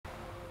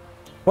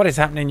What is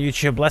happening,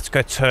 YouTube? Let's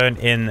go turn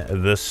in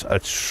this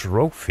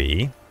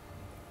trophy.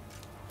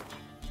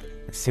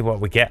 Let's see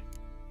what we get.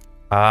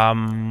 A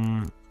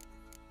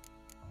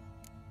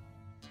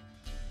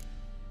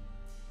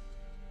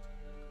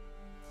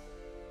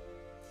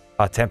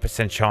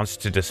 10% chance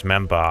to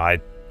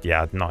dismember.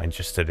 Yeah, not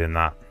interested in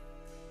that.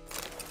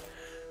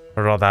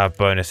 I'd rather have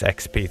bonus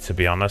XP, to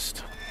be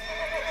honest.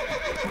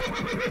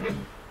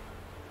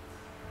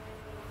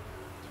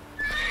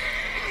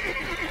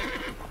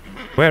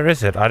 Where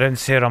is it? I don't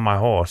see it on my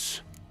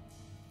horse.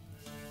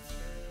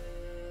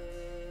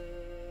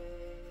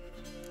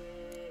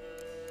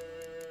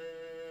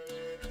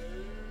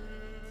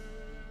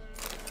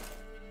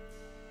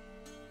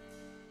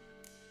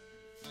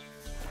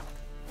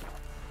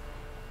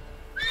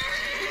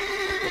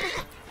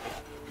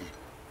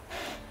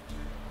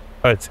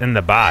 Oh, it's in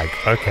the bag.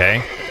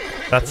 Okay.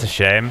 That's a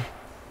shame.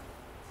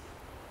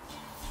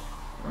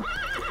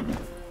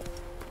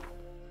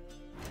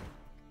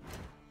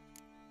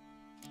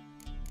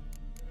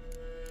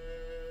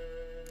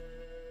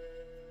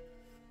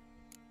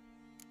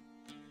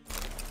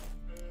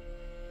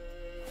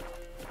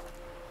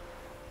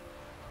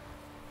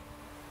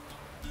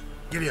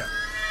 Giddy up.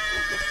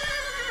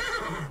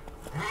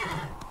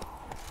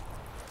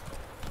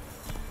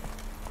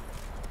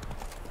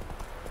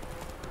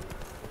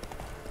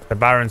 The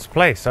Baron's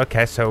place.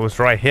 Okay, so it was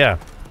right here.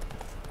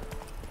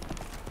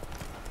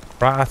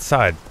 Right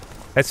outside.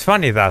 It's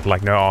funny that,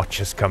 like, no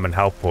archers come and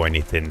help or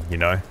anything, you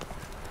know?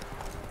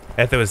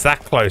 If it was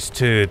that close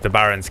to the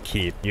Baron's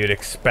keep, you'd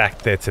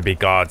expect there to be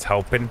guards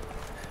helping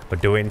or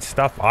doing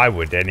stuff. I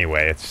would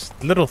anyway. It's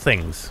little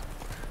things.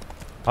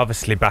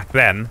 Obviously, back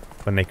then,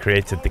 when they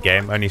created the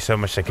game, only so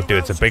much they could do.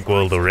 It's a big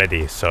world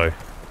already, so...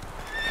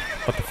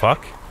 What the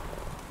fuck?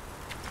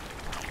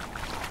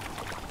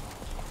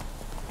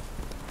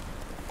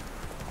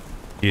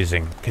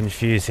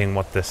 Confusing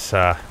what this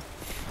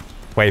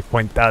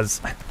waypoint does.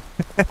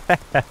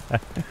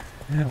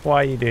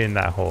 Why are you doing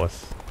that,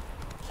 horse?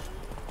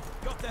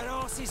 Got their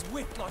asses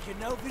whipped like a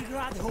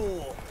no-big-rad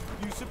whore.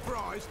 You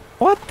surprised?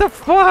 What the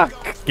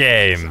fuck,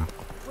 game?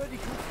 Where'd he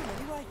come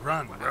from anyway?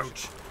 Run,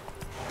 Roach.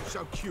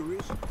 So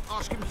curious.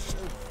 Ask him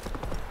yourself.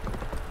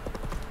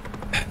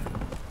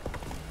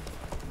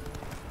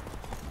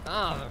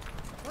 Oh.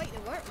 Quite the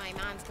work my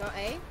man's got,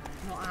 eh?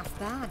 Not half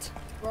bad.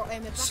 Brought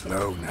him a bucket.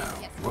 Slow now.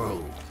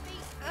 Whoa.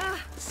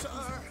 Sir.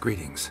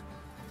 Greetings.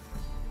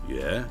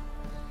 Yeah?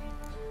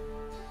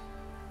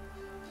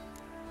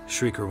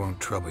 Shrieker won't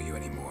trouble you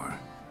anymore.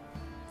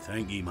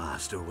 Thank ye,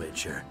 Master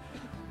Witcher.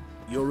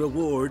 Your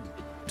reward,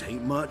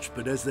 tain't much,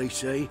 but as they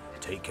say,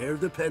 take care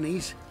of the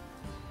pennies.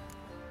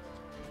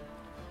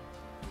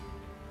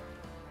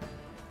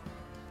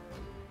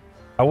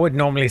 I would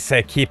normally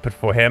say keep it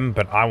for him,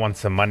 but I want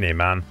some money,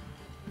 man.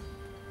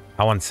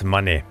 I want some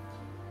money.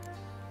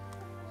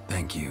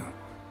 Thank you.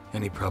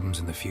 Any problems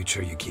in the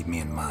future, you keep me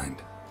in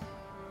mind.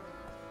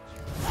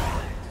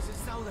 It's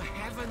as though the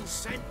heavens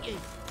sent you.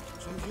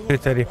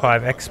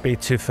 235 XP,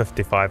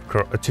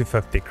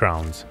 250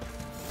 crowns.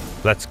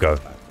 Let's go.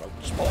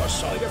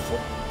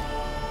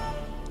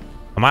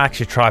 I might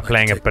actually try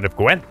playing a bit of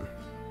Gwent.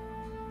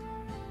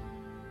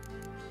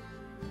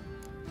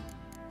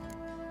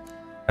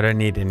 I don't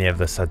need any of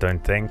this, I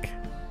don't think.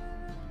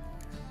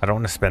 I don't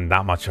want to spend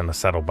that much on a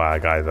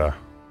saddlebag either.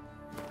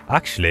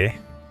 Actually,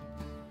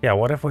 yeah,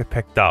 what have we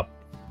picked up?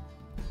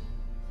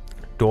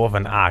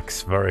 Dwarven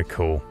axe, very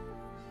cool.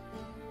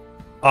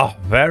 Oh,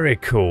 very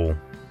cool.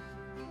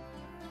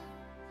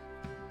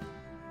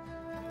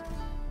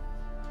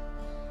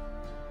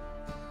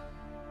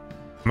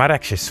 Might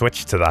actually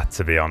switch to that,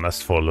 to be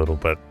honest, for a little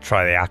bit.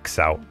 Try the axe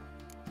out.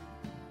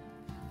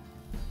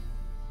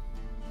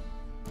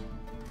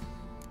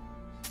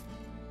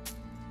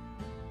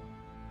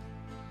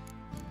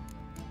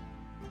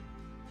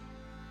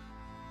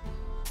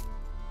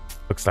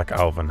 Looks like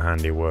elven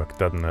handiwork,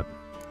 doesn't it?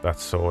 That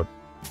sword.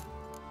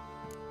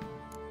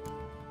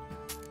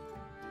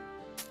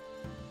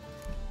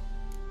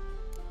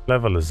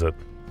 Level is it?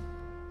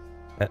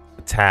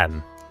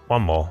 10.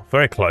 One more.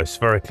 Very close,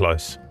 very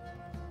close.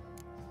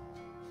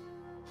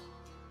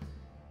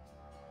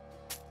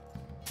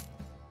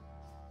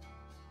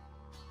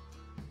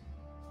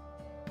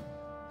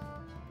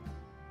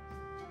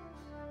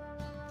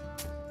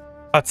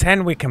 At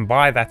 10 we can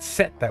buy that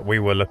set that we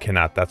were looking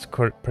at. That's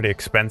pretty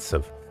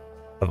expensive.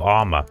 Of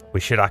armor. We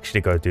should actually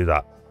go do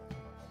that.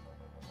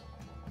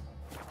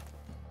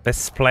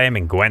 Let's play him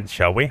in Gwent,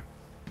 shall we?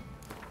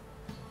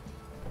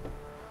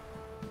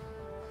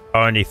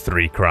 Only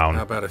 3 crown.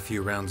 How about a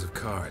few rounds of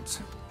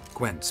cards?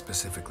 Gwent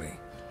specifically.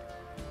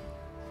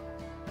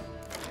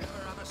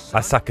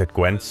 I suck at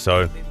Gwent,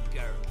 so...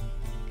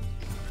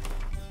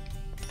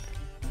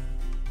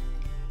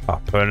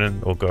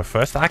 Opponent will go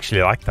first. I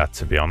actually like that,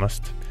 to be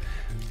honest.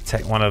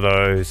 Take one of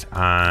those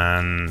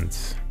and...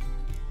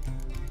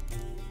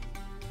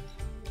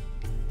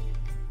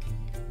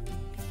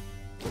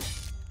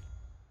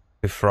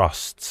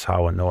 Frosts,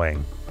 how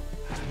annoying.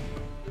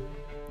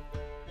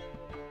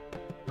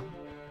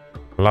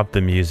 Love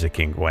the music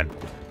in Gwent.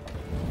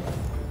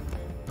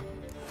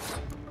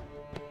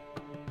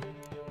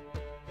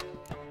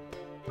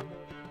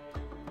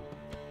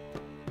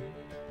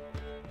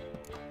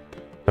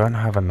 Don't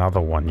have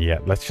another one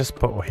yet. Let's just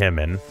put him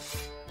in.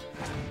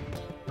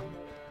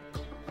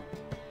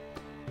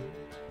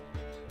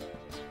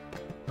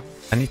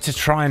 I need to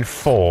try and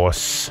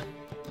force.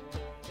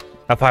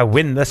 If I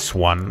win this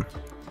one,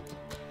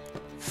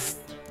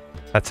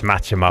 let's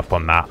match him up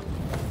on that.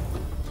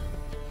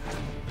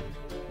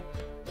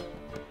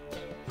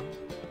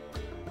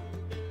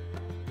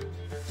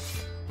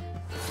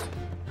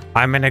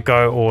 I'm gonna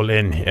go all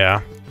in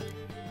here.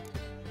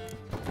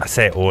 I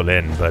say all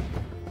in, but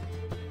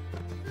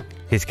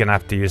he's gonna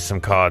have to use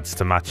some cards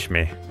to match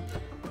me.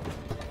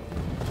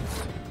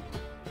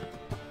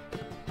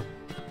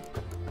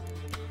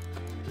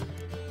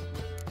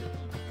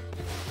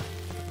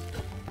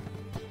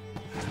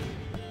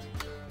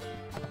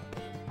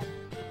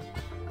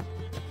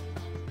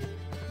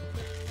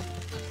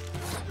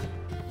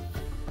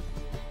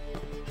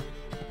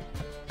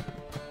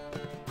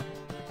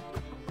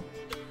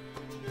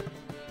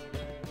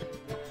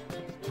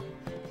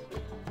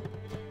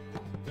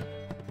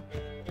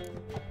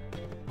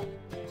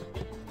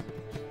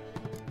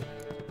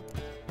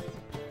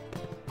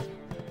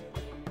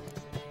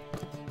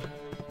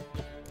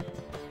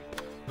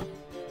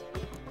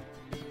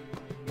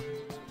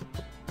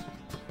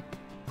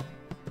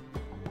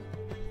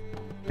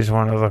 Choose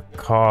one of the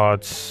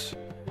cards.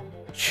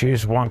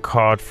 Choose one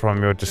card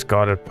from your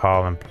discarded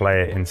pile and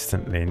play it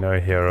instantly. No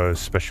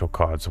heroes, special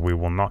cards. We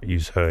will not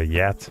use her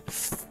yet.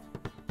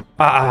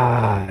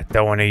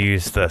 Don't want to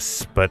use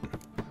this, but...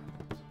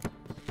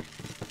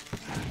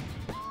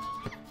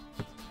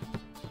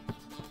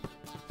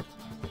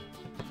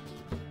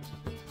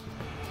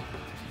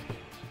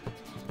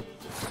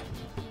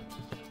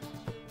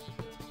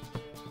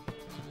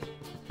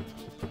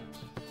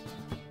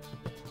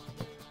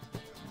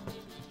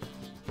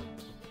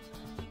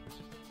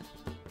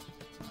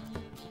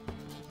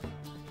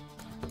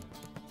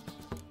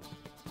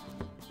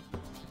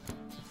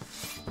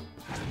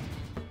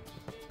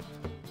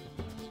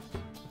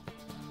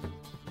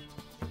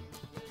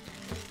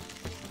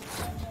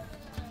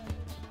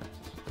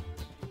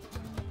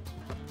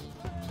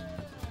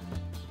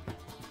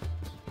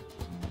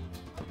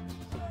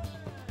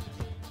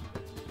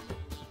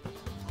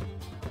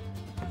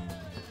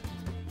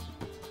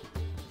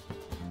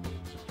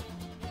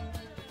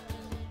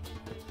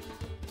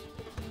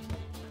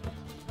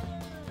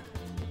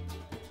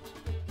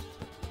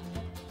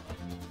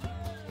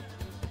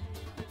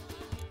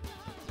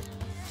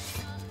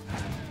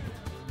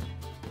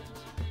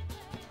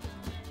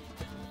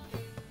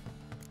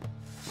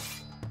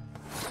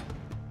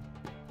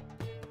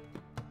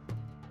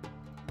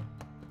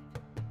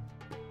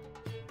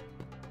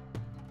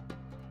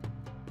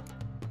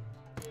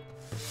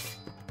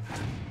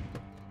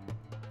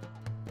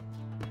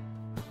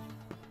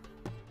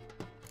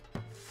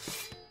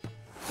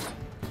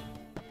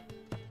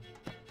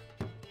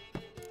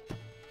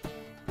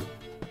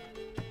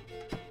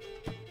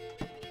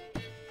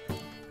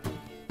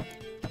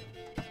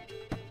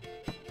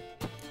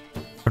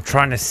 I'm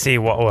trying to see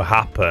what will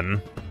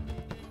happen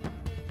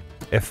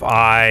if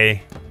I've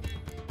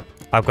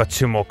got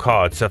 2 more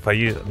cards. So if I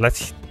use,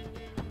 let's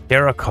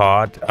hear a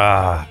card.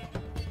 I'm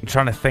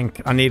trying to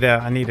think. I need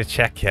a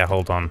check here.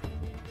 Hold on.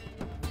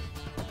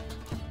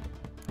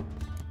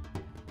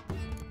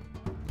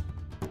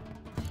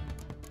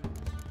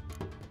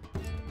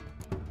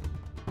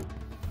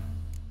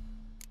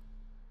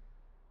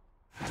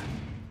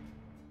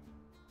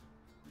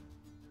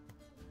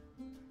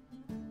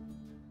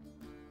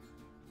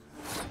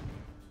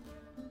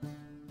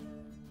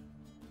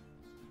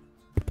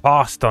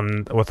 Passed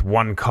on with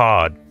 1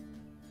 card.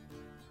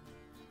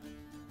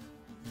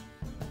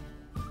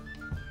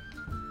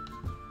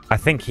 I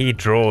think he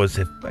draws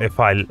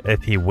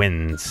if he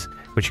wins,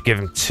 which give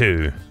him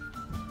 2.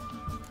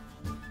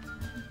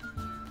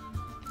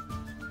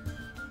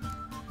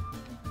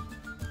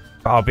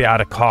 I'll be out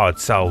of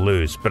cards, so I'll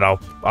lose, but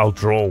I'll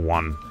draw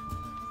 1.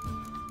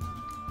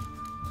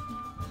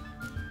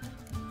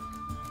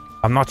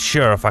 I'm not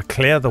sure if I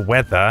clear the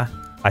weather.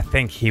 I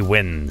think he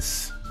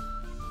wins.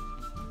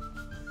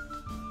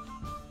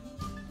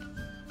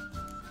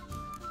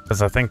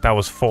 Because I think that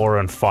was 4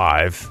 and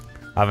 5.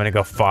 I've only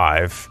got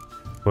 5.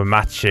 We're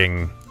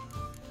matching.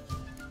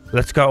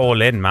 Let's go all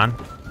in, man.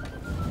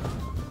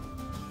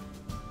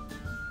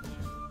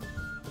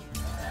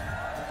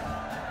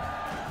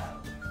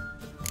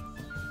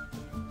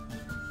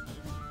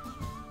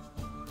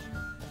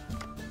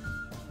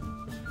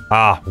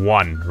 Ah,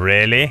 1.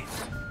 Really?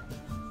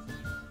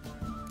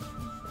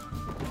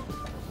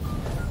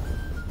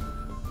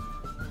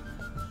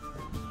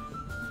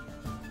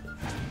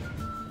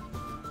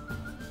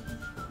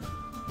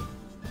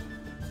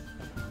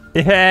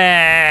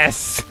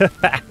 Yes!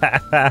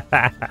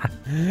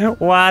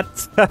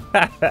 What?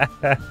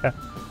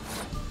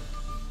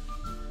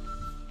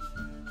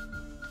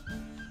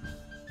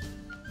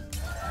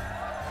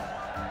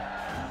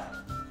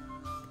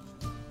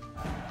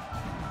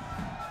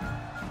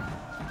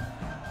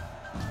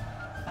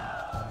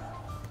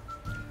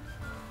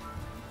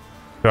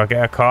 Do I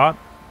get a card?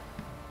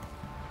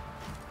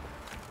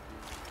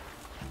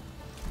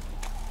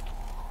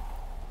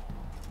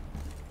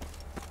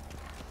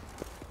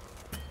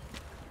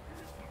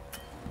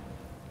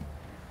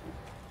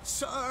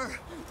 Sir,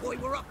 why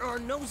we're up to our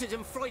noses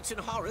in frights and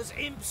horrors,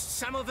 imps,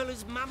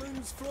 Samovillas,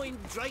 mammons, flying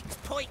drakes,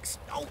 pikes,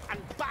 oh, and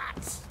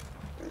bats.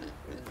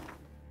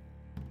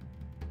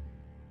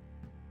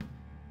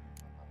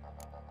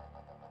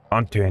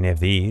 Can't do any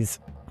of these.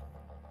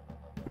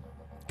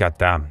 God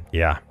damn,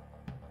 yeah.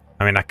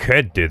 I mean, I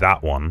could do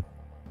that one.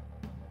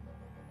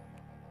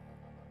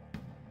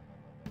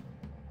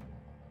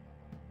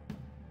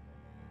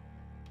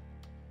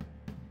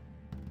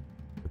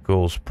 The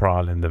ghouls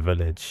prowl in the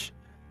village.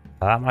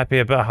 That might be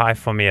a bit high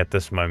for me at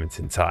this moment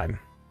in time.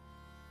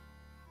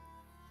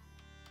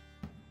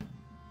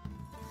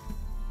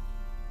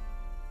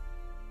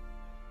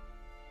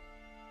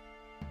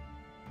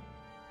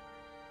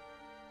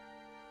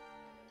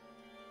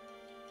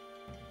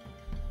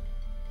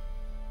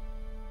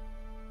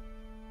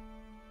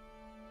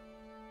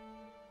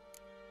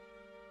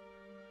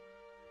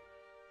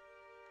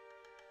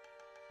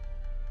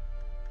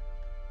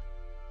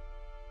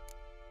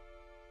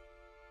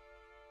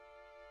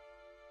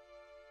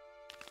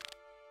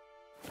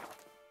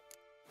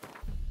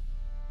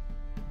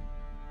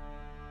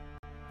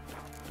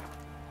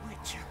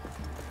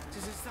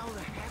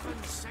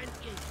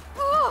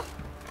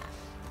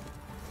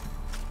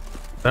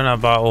 Don't know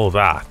about all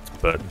that,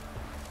 but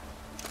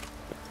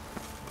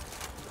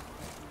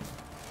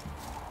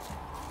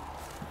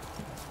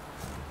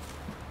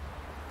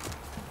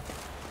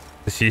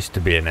this used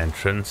to be an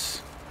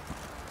entrance.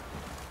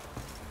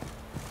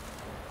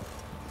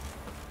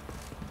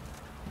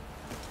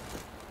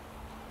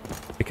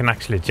 You can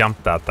actually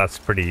jump that, that's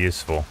pretty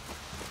useful.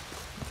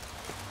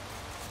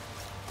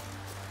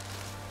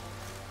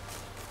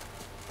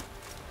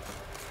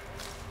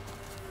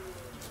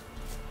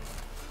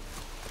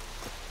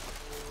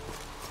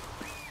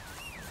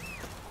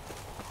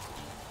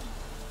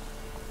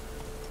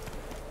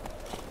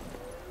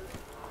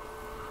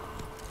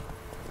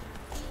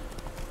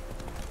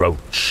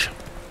 Roach.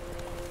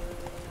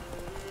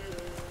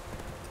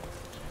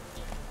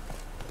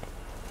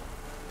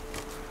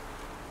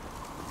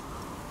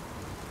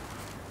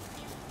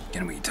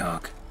 Can we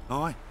talk?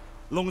 Aye,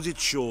 long as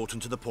it's short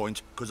and to the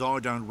point, because I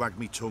don't wag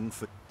me tongue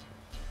for...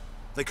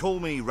 They call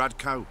me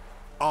Radko.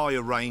 I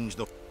arrange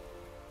the...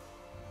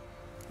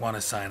 Want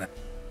to sign it?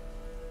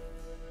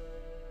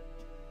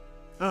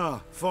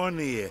 Ah,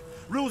 finally here.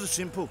 Rules are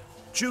simple.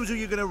 Choose who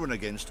you're going to run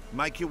against,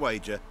 make your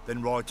wager,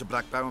 then ride to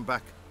Blackbow and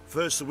back.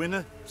 First the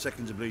winner,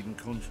 second's a bleeding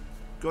cunt.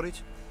 Got it?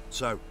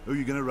 So, who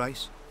you going to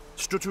race?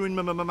 Stuttering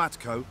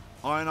Matko,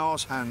 Iron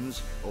Arse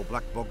Hands, or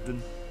Black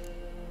Bogdan?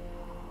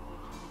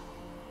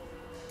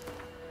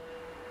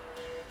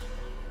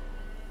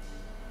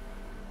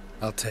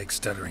 I'll take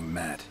Stuttering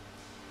Matt.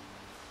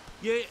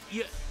 You'll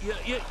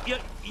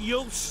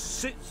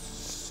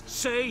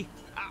say,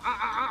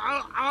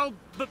 I'll,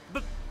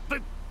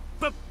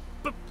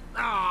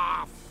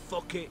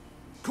 fuck it.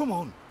 Come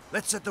on,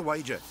 let's set the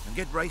wager and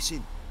get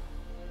racing.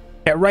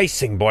 Get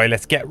racing, boy.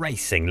 Let's get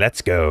racing.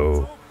 Let's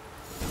go.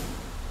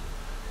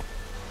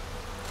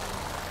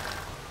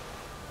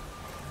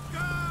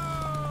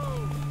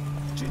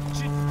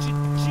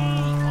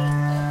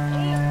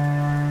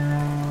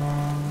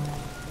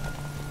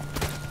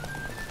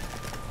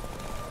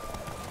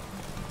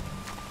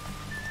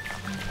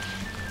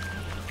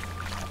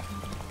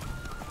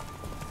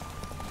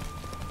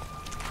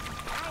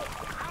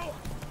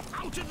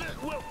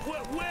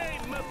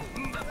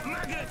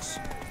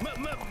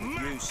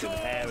 Use some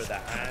hair of the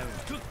hound.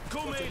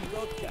 Come in.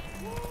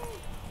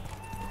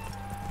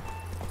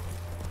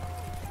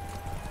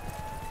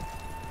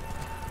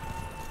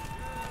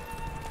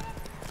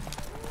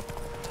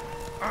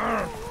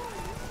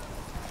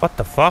 What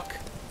the fuck?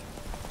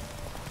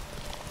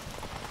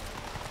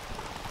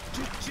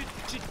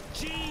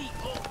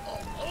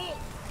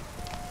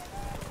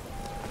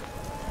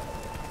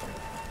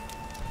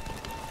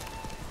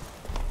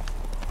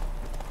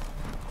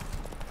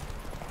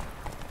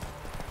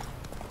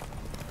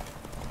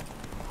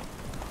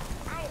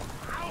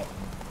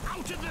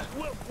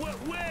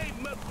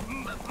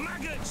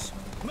 Maggots!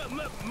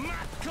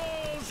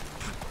 Matcalls!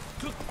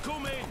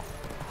 Come in!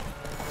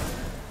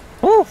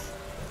 Oof.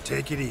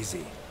 Take it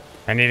easy.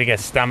 I need to get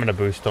stamina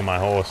boost on my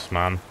horse,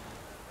 man.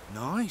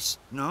 Nice,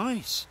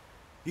 nice.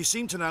 You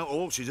seem to know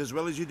horses as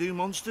well as you do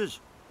monsters.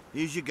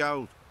 Here's your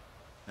gold.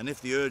 And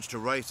if the urge to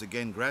race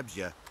again grabs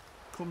you,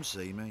 come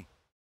see me.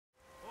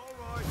 All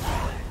right.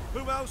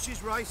 Who else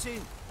is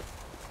racing?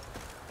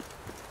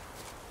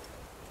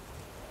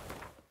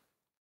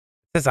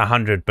 It says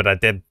 100, but I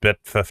did bid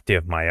 50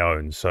 of my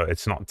own, so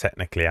it's not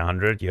technically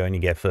 100. You only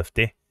get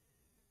 50.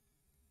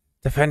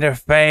 Defender of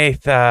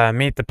Faith,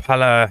 meet the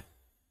Pala.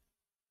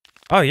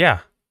 Oh, yeah.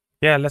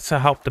 Yeah, let's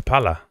help the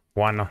Pala.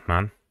 Why not,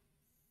 man?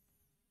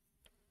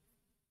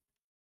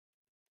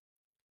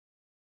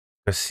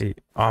 Let's see.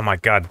 Oh my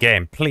god,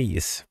 game.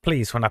 Please.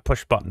 Please, when I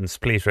push buttons,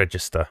 please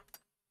register.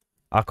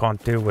 I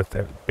can't deal with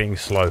it being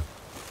slow.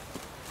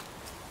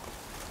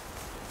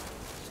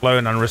 Slow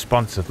and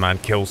unresponsive, man,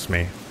 kills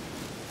me.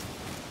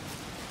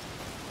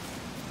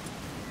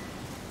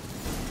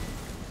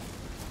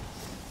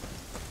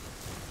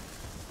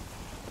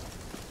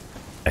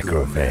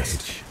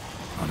 Necrophage.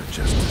 On a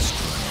just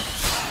destroy it.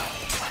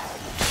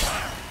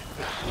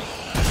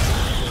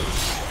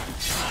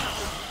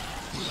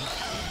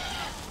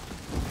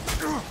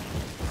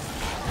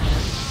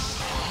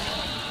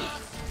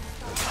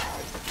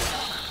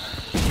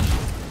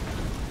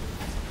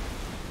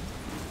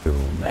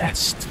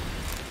 Nest.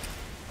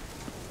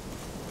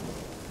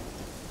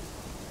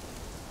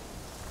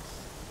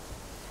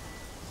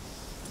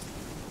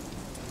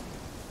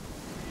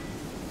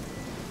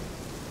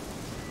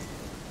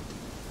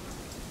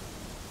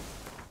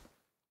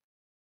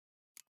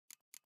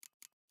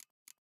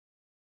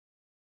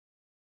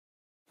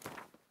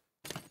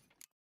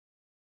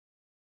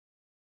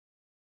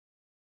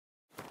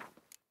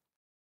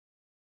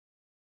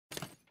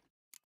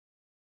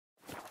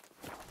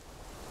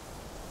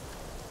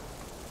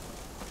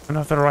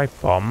 Another right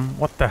bomb?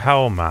 What the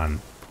hell, man?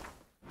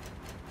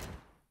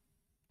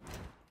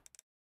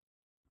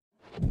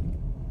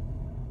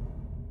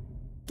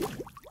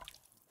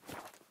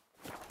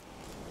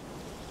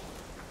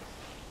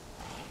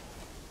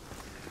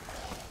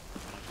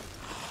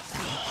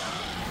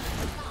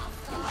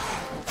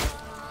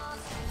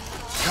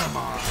 Come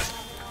on.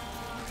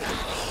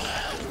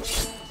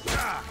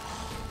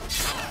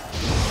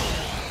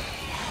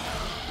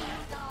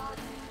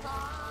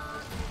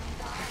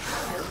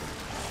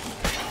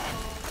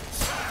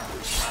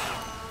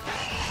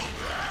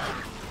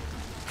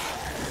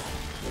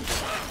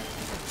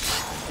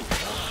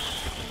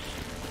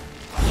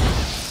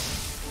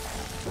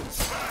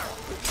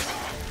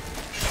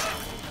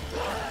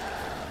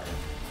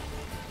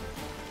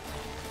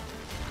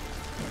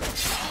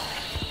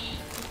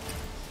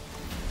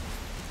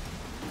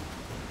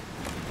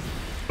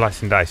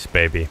 Slice and dice,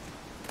 baby.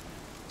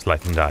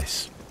 Slice and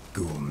dice.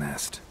 Ghoul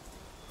nest.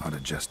 Ought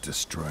to just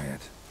destroy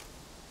it.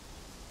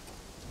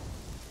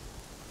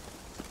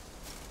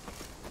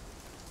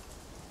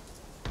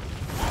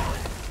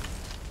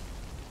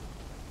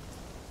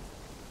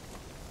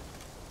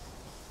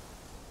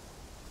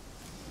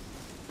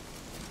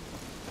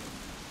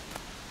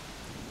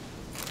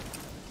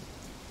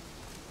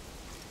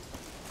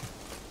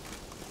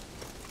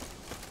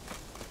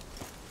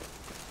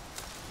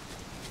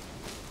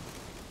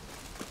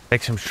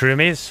 Take some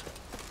shroomies.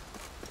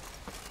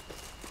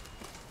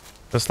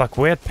 There's like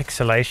weird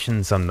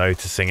pixelations I'm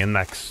noticing in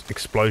that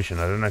explosion.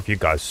 I don't know if you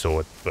guys saw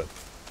it, but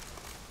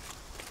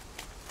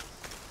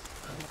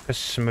it's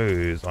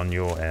smooth on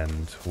your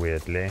end,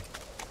 weirdly.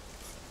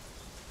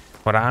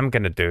 What I'm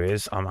going to do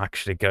is I'm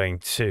actually going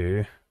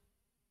to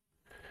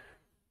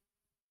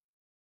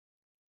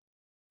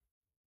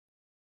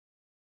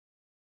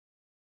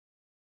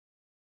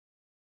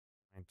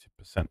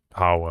 %,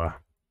 power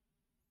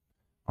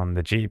on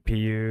the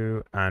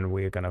GPU, and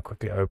we're going to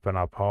quickly open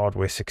up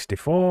hardware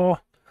 64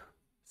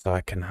 so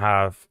I can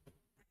have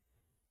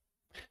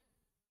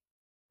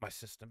my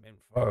system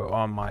info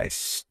on my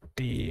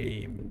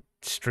Steam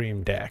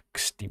Deck.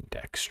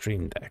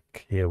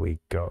 Here we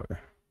go.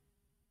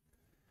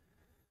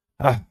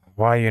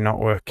 Why are you not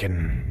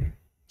working?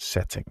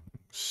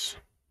 Settings.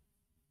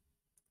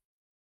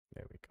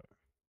 There we go.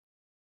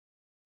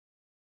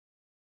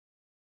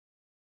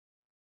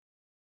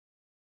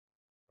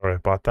 Sorry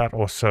about that.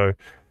 Also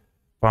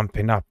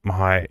bumping up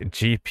my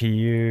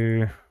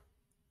GPU,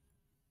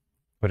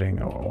 putting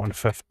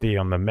 150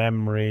 on the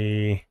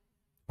memory,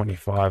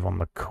 25 on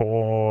the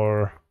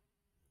core.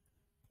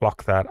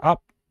 Lock that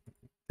up.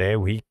 There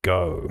we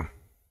go.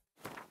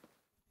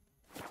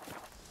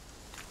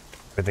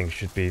 Everything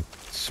should be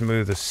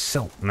smooth as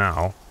silk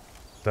now.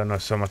 Don't know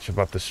so much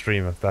about the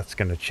stream if that's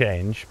going to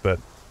change, but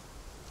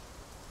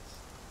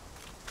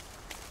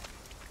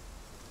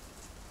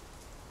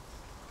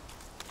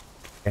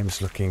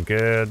game's looking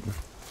good.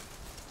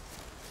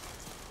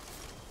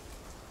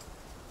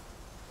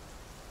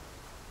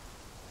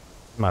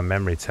 My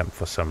memory temp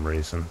for some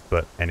reason,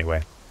 but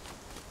anyway.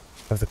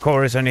 If the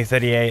core is only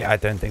 38, I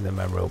don't think the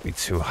memory will be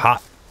too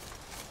hot.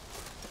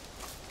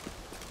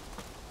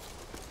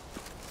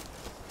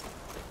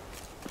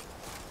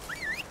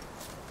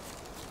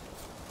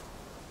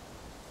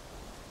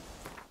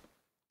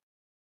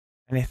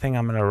 Anything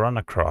I'm going to run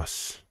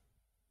across?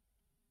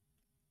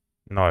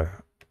 No.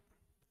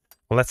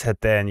 Well, let's head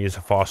there and use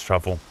a fast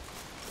travel.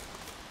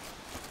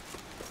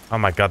 Oh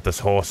my god, this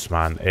horse,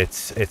 man.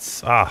 It's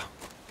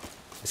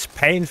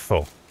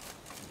painful.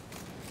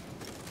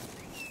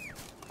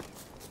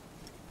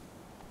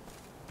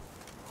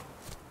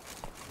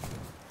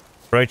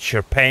 Roach,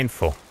 you're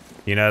painful.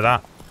 You know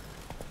that?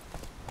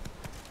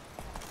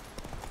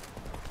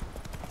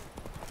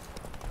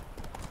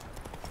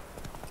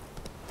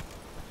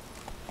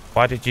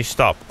 Why did you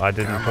stop? I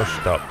didn't push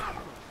stop.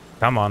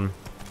 Come on.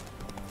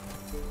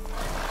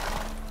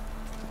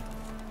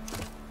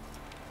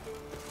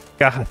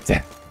 God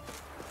damn.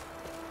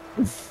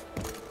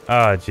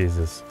 Oh,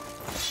 Jesus.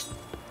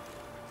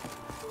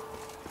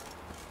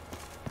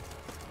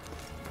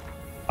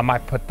 I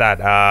might put that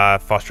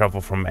fast travel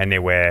from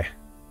anywhere.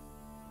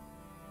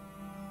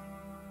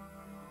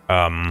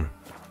 Mod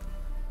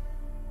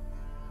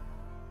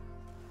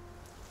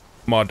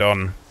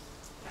on.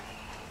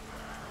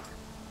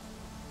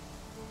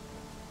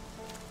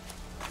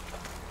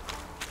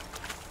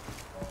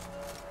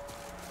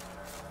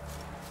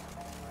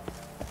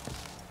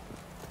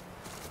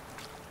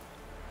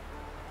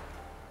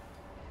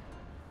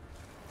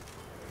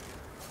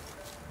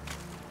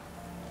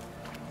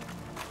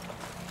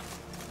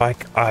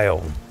 Bike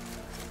aisle.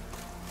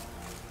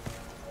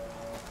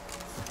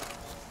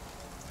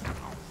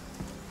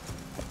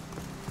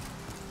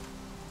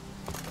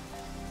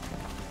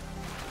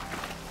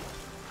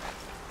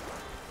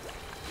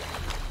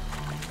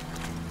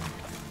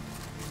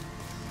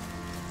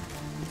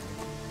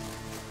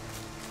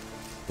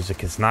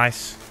 Music is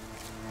nice.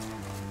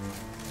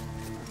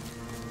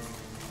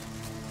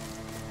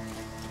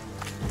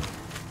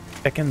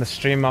 Checking the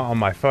stream out on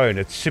my phone,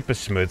 it's super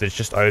smooth. It's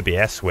just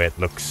OBS where it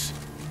looks.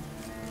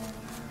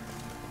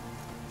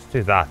 Let's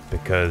do that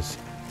because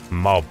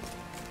mob.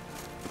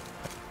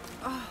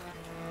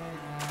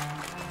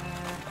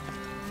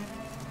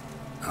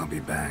 I'll be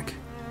back.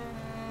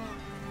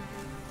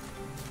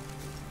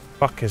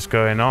 Fuck is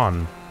going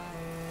on?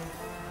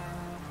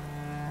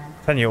 I'm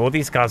telling you, all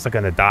these guys are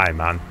gonna die,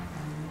 man.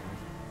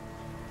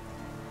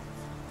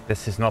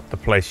 This is not the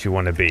place you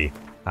want to be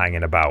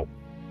hanging about.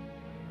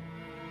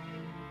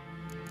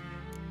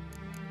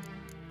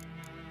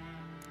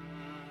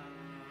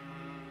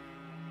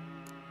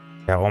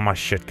 Yeah, all my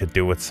shit could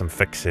do with some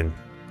fixing.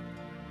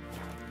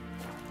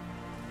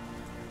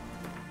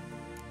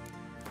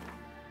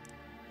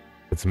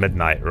 It's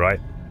midnight, right?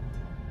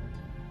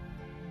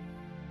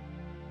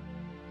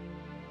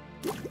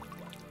 Each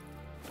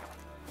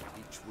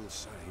will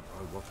say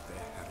by what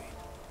they're having.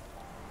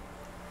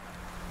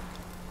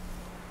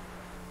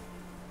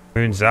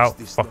 Moon's out,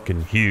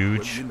 fucking huge.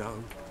 Well, you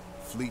know,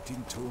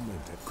 fleeting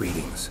torment.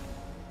 Greetings.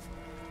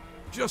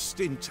 Just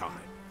in time.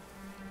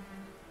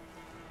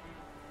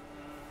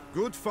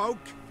 Good folk,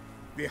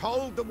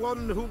 behold the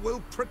one who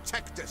will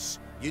protect us.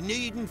 You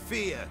needn't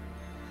fear.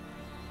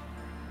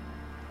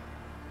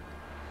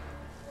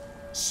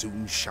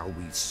 Soon shall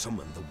we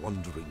summon the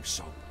wandering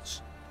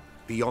souls.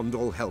 Beyond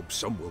all help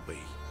some will be.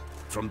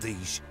 From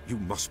these you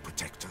must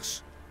protect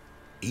us.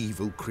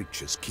 Evil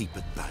creatures keep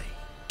at bay.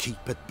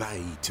 Keep at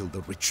bay till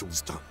the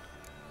ritual's done.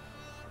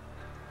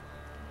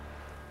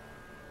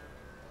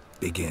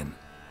 Begin.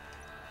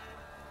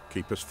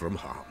 Keep us from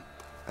harm,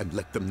 and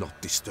let them not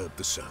disturb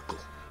the circle.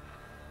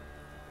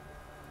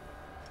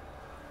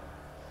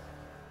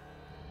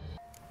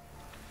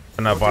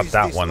 I don't know about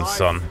that one,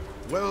 son.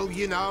 Well,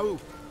 you know.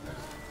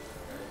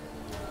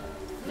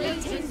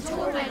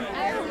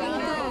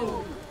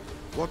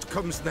 What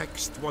comes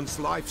next once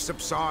life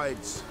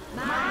subsides?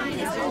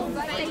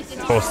 Of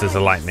course, there's a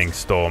lightning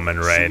storm and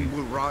rain. Soon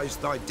will rise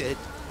thy dead,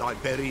 thy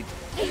buried.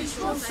 Each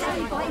will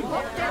say by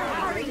what they're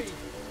harried.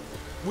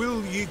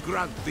 Will ye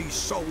grant these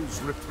souls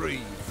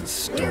reprieve? The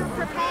storm,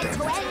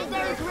 damn it. End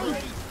their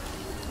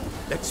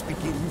grief. Let's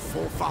begin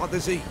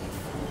Forefather's Eve.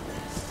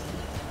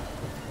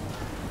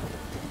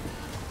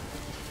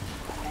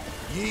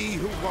 Ye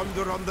who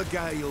wander on the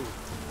gale,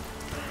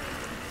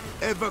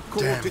 ever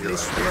caught in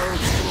this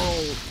world's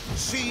thrall,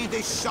 see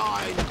this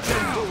sign,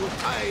 gentle,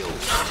 pale.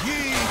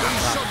 Ye we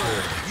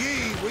summon,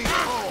 ye we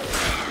call.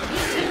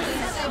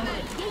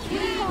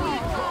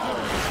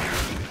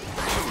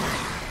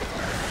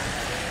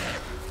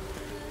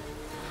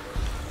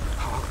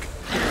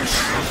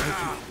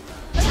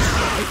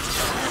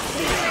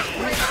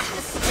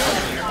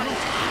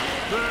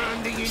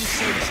 Burn the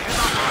incense ever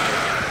higher.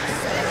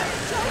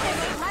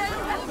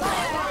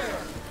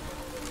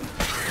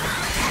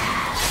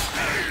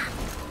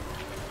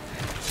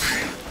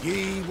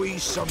 Ye we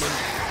summon.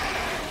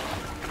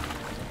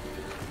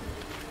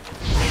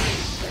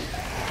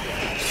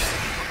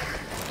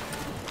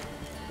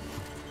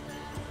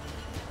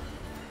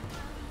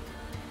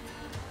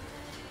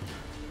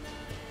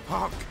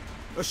 Hark!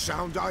 A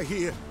sound I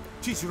hear.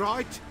 'Tis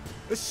right.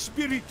 A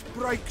spirit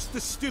breaks the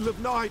still of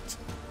night.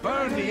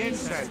 Burn the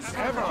incense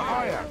ever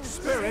higher.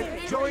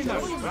 Spirit, join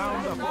us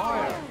round the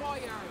fire.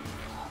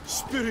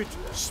 Spirit,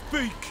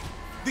 speak.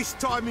 This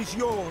time is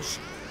yours.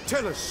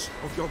 Tell us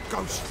of your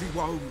ghostly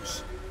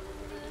woes.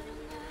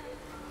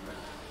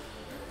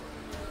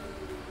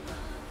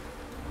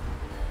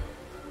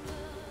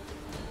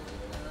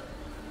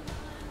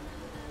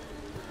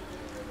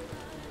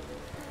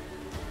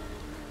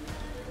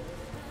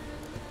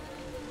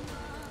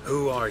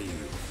 Who are you?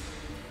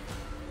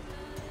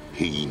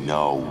 He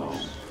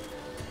knows.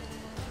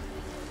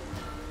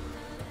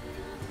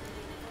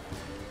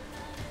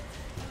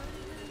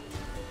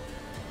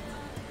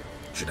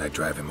 Should I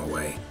drive him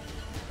away?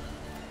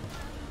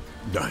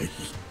 Nay.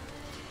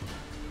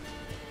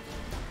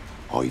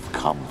 I've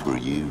come for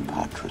you,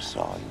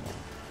 patricide.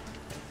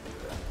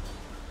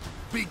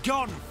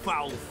 Begone,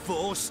 foul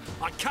force!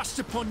 I cast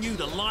upon you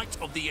the light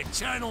of the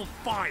eternal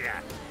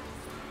fire!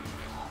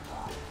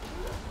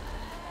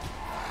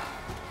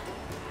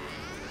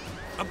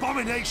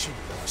 Abomination!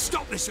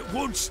 Stop this at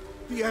once!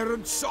 The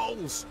errant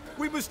souls.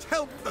 We must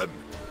help them.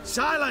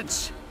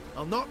 Silence!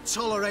 I'll not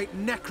tolerate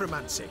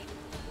necromancy.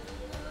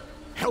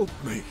 Help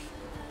me.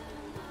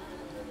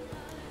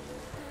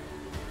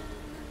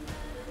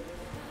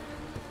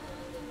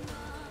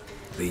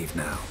 Leave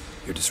now.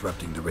 You're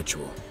disrupting the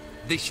ritual.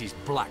 This is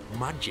black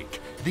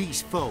magic.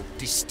 These folk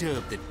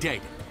disturb the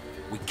dead.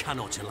 We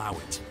cannot allow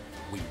it.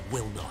 We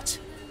will not.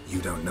 You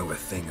don't know a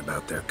thing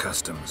about their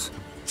customs.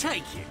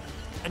 Take him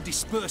and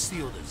disperse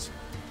the others.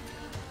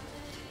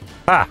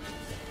 Ha!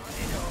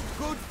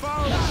 Good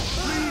folk,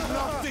 leave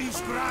not these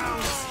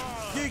grounds.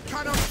 Ye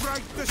cannot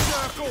break the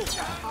circle.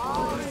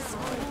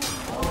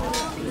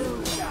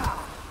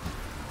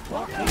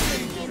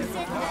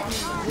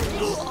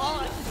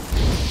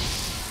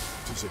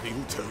 Tis an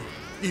ill turn.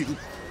 Ill.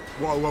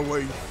 Woe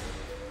away.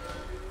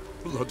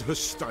 Blood has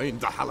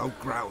stained the hallowed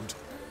ground.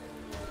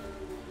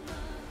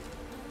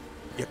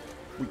 Yet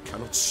we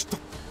cannot stop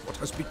what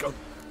has begun.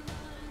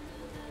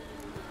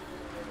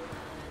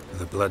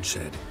 The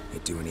bloodshed,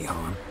 it do any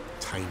harm?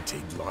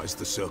 Tainted lies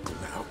the circle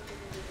now.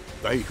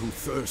 They who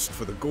thirst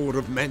for the gore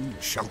of men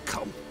shall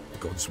come.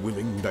 God's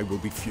willing, they will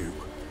be few,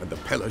 and the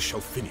Peller shall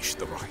finish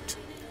the rite.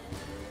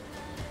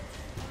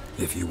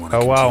 If you want to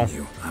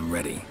continue, I'm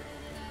ready.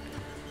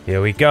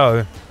 Here we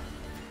go.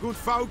 Good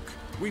folk,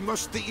 we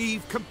must the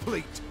eve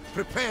complete.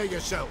 Prepare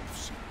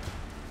yourselves.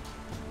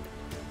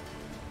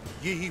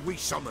 Ye we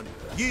summon,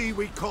 ye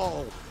we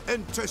call.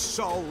 Enter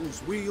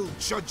souls, we'll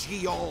judge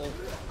ye all.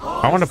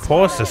 I want to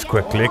pause this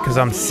quickly because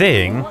I'm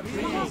seeing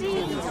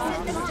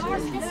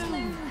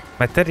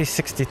my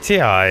 3060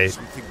 Ti.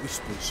 Something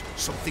whispers,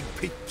 something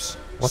peeps.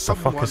 What the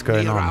fuck is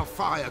going on? Our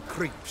fire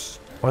creeps.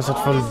 Was it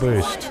full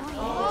boost?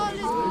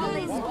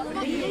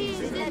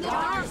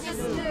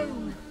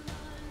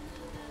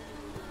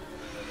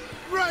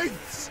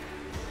 Wraiths!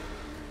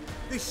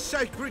 This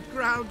sacred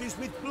ground is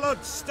with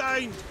blood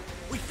stained.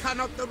 We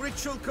cannot the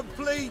ritual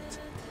complete.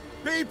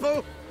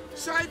 People,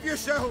 save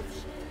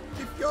yourselves.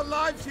 If your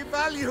lives you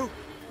value,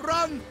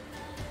 run.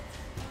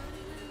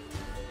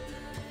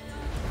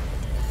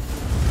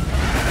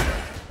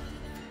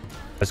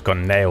 Just got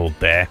nailed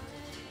there.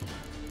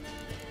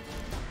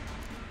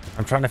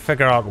 I'm trying to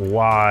figure out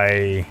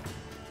why.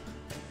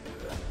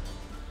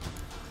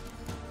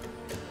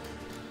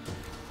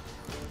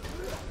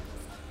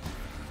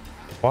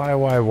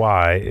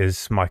 Why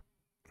is my...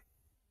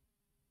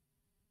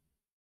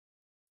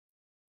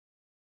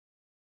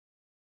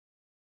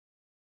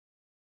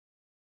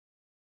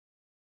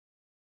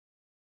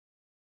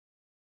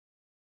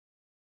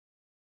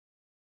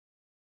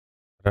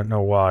 I don't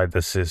know why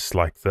this is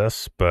like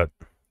this, but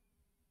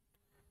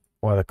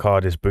why the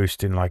card is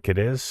boosting like it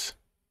is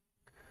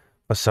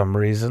for some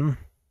reason.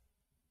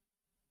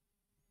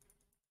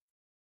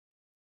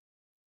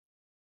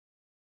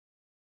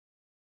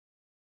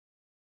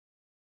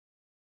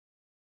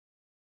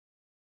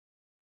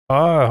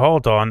 Oh,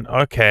 hold on.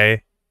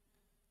 Okay.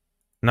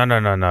 No.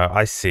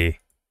 I see.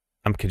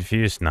 I'm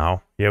confused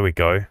now. Here we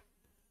go.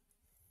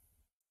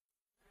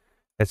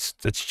 It's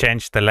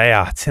changed the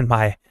layout in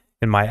my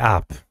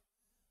app.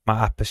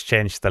 My app has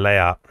changed the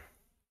layout.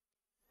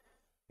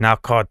 Now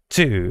card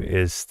 2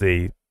 is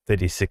the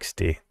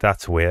 3060.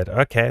 That's weird.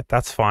 Okay,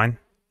 that's fine.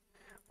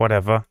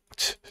 Whatever.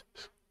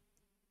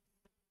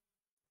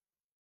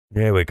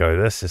 There we go.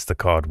 This is the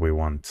card we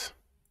want.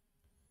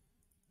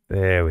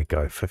 There we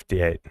go.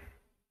 58.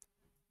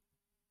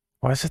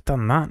 Why has it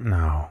done that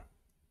now?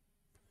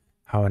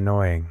 How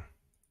annoying.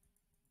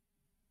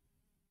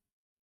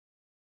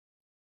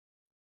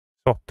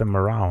 Swap them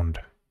around.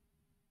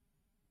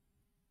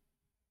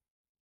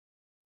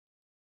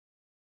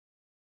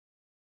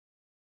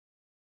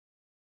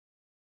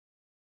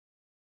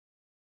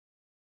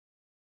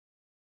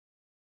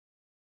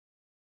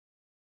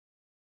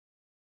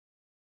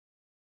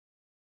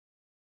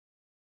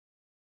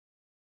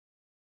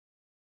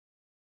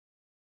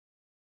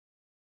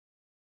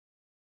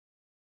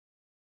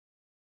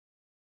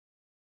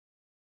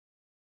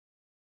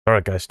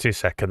 Alright guys, 2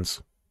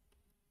 seconds.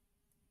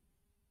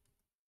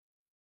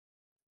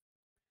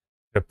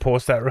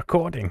 Pause that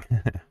recording.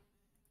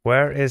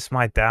 Where is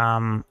my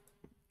damn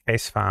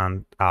case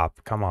fan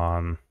app? Come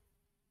on.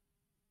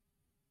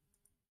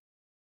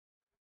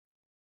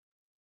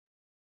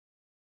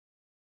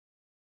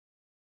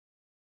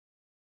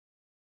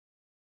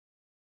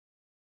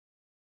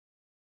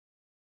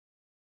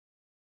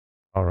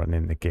 I'll run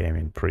in the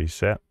gaming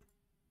preset.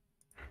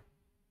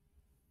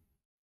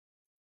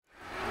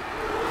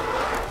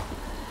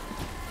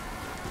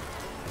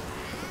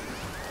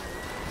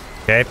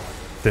 Okay,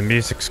 the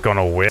music's gone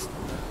all weird.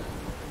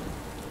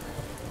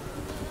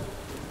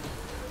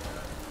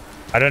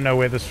 I don't know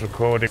where this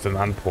recording is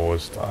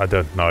unpaused. I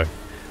don't know.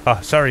 Oh,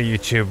 sorry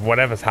YouTube,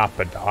 whatever's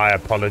happened, I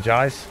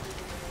apologize.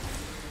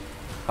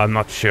 I'm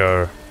not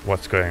sure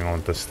what's going on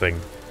with this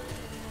thing.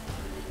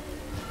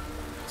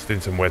 It's doing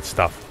some weird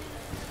stuff.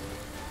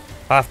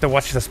 I'll have to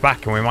watch this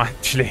back and we might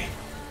actually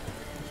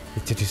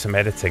need to do some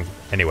editing.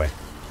 Anyway.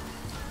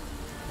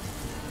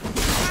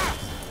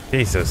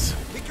 Jesus.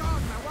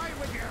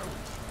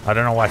 I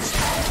don't know what's...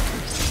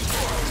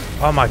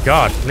 Oh my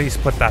god, please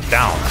put that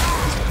down.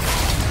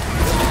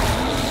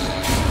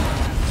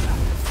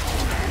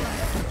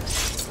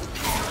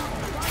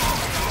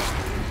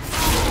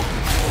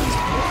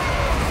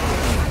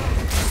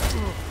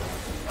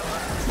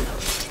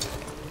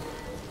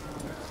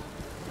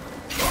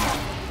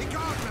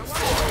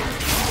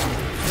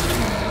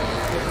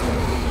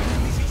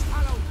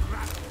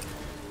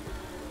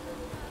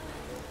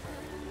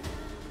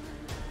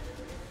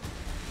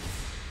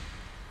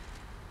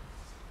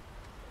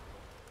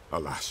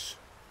 Alas,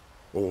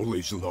 All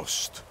is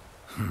lost.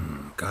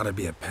 Gotta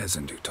be a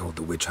peasant who told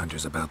the witch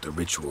hunters about the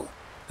ritual.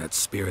 That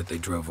spirit they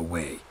drove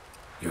away.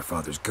 Your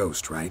father's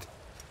ghost, right?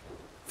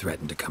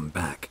 Threatened to come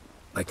back.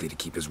 Likely to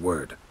keep his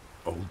word.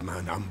 Old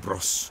man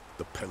Ambros,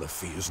 the Pella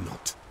fears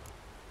not.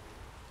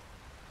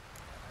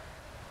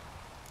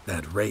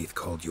 That wraith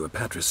called you a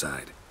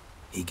patricide.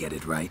 He get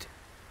it right?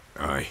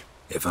 Aye.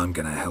 If I'm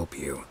gonna help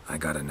you, I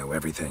gotta know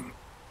everything.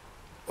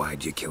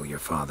 Why'd you kill your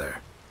father?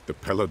 The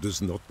Pella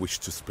does not wish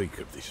to speak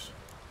of this.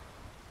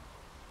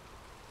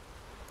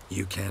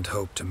 You can't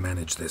hope to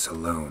manage this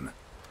alone.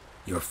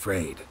 You're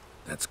afraid,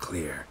 that's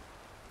clear.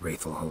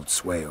 Wraith will hold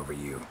sway over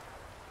you.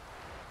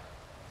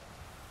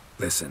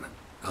 Listen,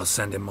 I'll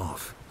send him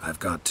off. I've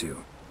got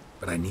to.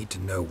 But I need to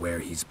know where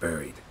he's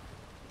buried.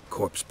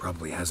 Corpse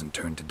probably hasn't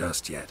turned to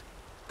dust yet.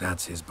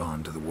 That's his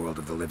bond to the world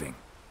of the living.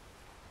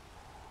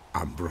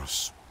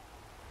 Ambros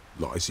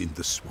lies in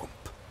the swamp.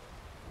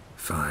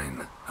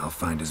 Fine. I'll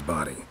find his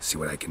body, see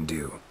what I can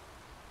do.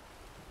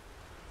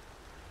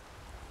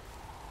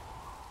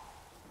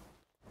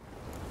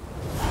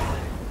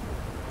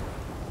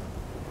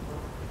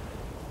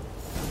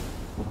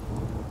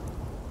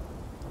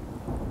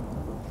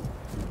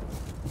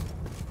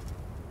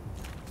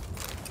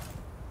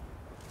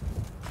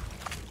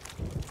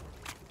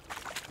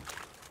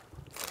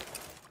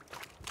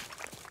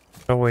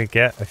 Shall we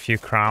get a few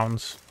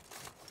crowns?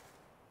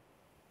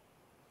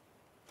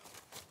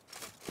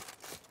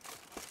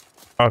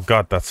 Oh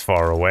god, that's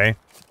far away.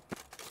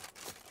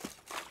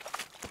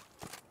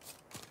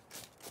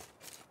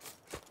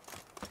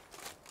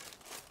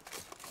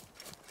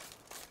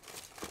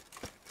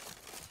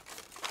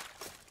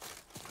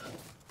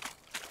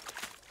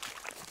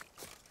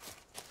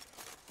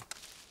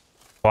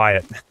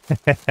 Quiet.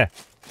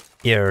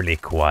 Eerily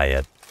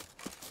quiet.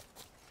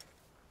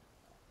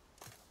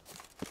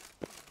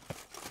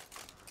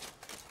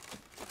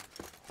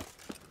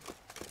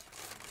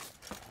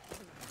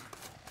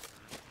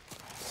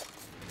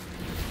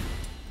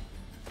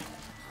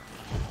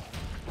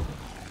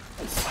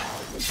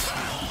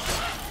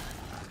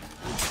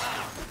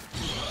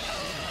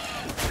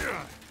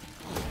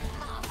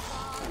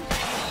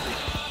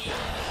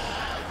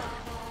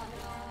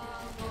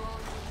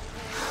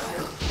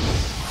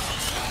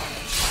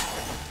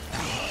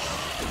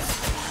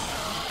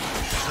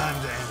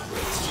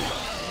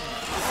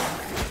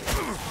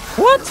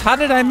 What? How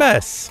did I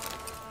miss?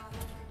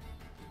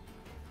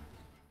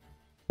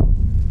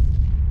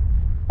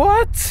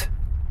 What?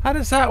 How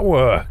does that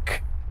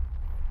work?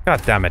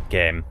 God damn it,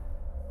 game.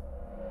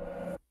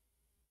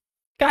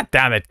 God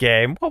damn it,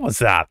 game. What was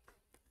that?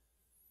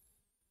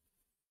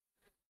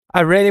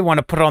 I really want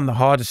to put on the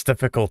hardest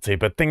difficulty,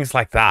 but things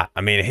like that,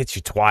 I mean, it hits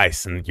you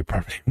twice and you're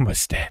probably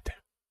almost dead.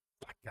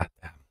 Like,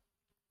 goddamn.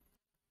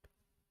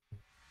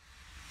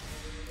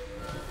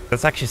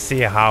 Let's actually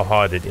see how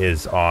hard it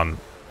is on...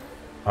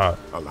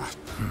 Alas,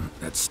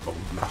 that's old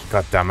man. Oh,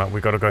 God damn it,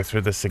 we gotta go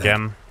through this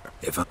again.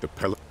 If I... The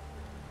Pella...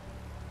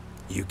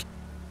 You...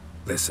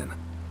 Listen.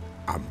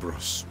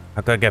 Ambros.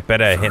 I've gotta get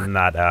better at hitting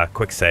that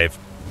quick save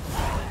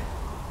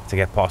to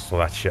get past all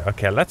that shit.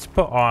 Okay, let's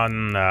put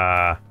on...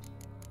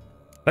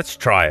 let's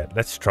try it.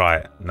 Let's try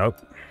it. Nope.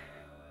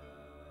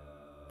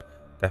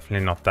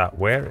 Definitely not that.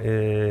 Where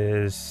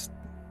is...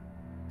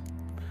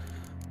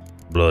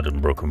 Blood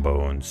and Broken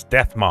Bones.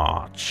 Death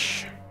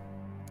March.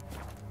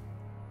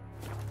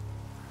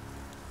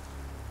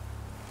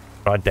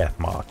 Try Death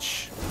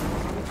March.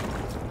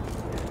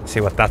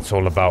 See what that's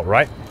all about,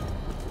 right?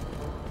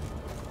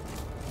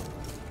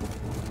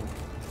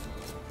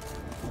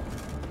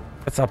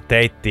 Let's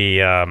update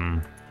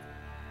the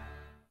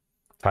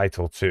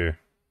title too.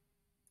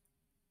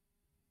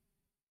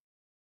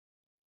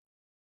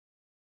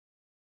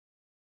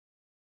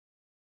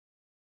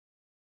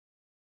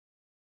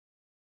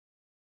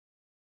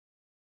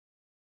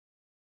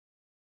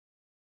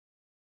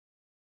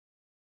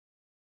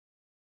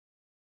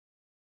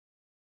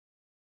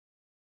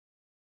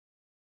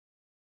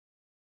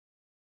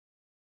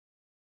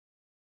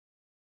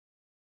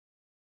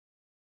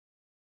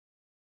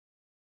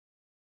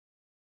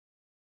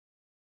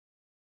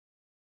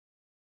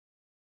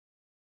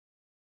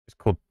 It's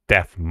called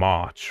Death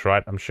March,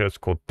 right? I'm sure it's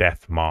called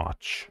Death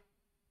March.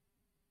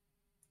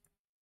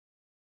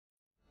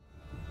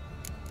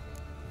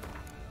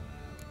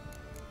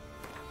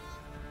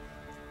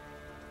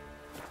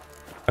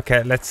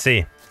 Okay, let's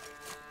see.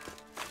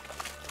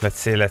 Let's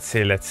see, let's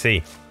see, let's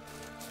see.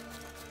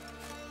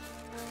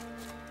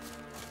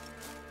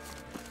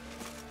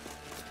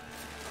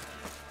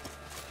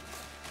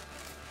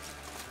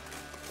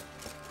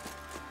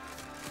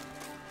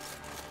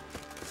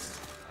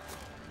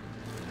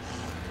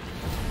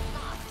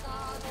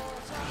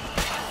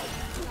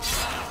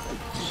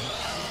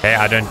 Okay,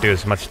 I don't do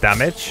as much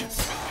damage.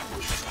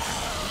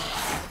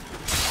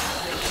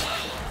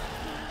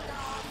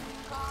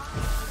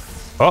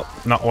 Oh,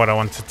 not what I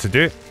wanted to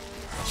do.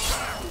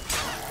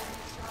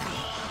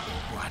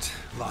 What?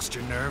 Lost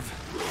your nerve?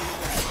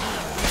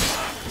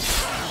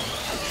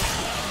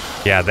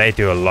 Yeah, they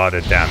do a lot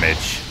of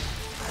damage.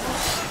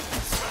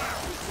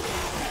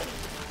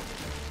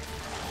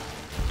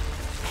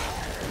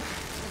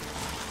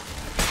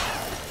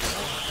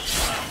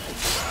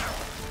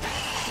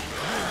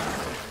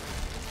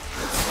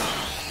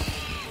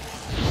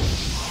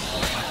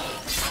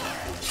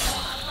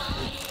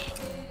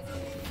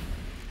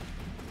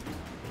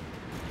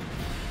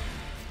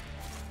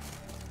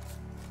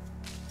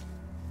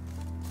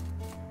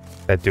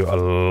 They do a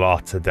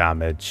lot of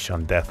damage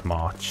on Death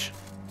March.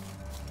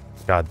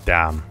 God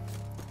damn.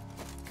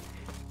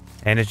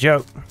 Ain't a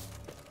joke.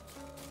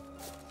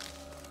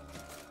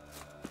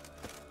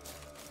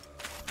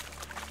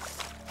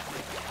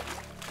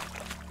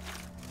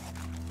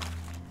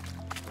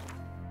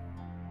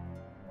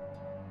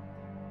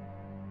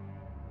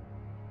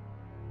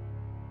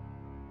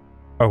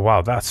 Oh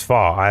wow, that's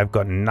far. I've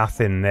got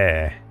nothing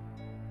there.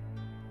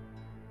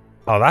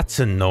 Oh, that's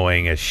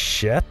annoying as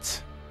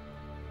shit.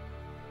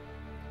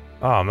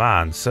 Oh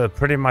man, so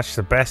pretty much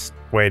the best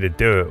way to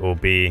do it will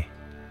be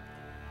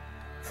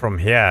from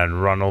here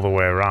and run all the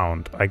way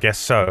around. I guess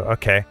so.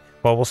 Okay.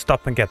 Well, we'll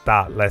stop and get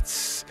that.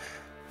 Let's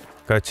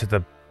go to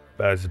the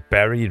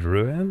buried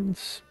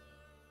ruins.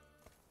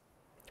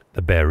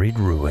 The buried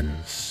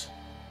ruins.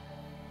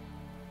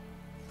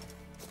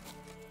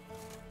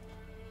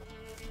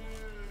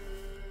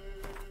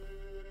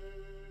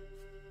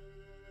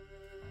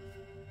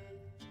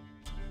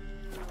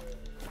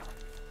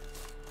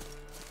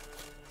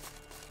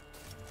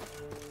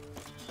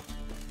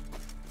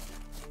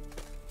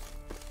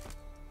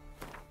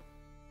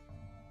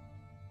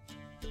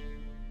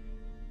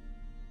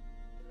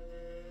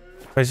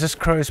 Is this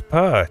Crow's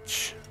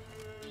Perch?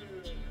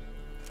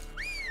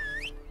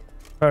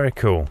 Very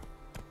cool.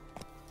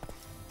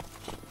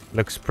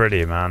 Looks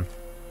pretty, man.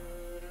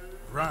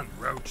 Run,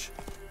 Roach.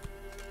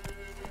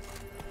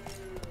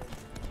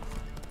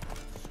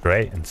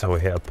 Straight until we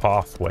hit a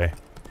pathway.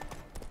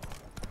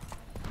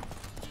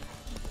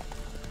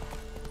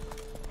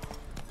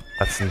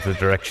 That's in the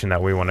direction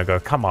that we want to go.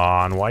 Come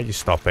on, why are you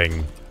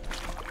stopping?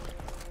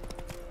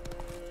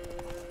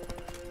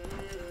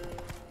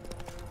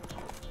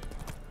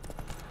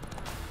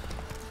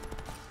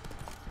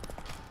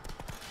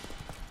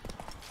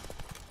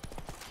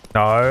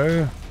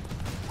 No.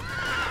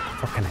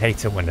 Fucking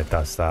hate it when it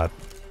does that.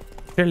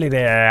 Surely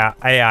the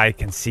AI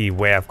can see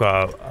where I've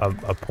got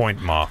a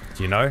point marked,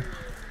 you know?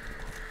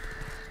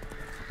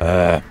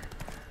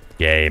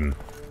 Game.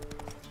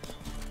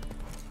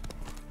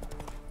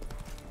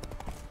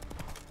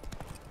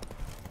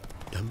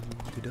 Come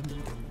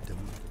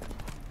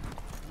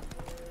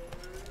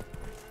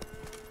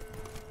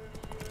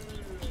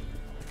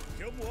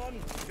on,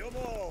 come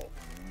on.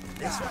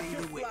 This be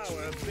the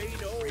flower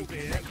being all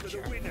here for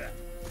the winner.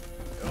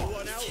 No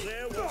one out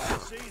there wants to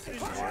see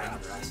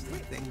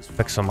this.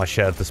 Fix on my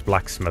shit at this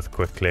blacksmith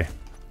quickly.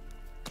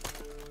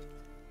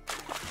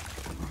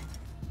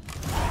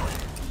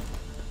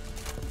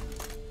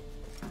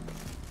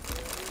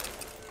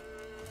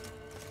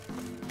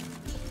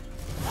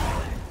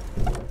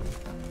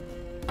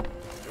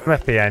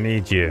 Smithy, I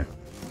need you.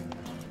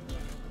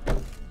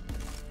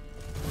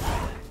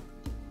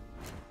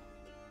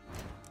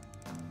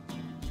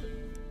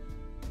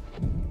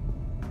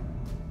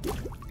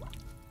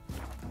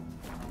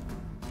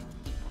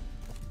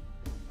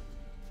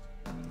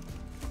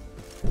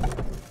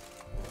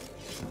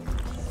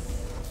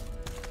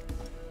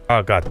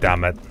 Oh, god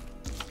damn it.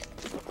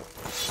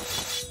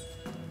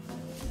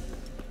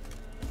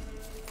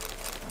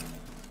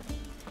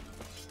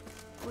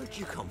 Where'd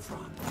you come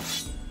from?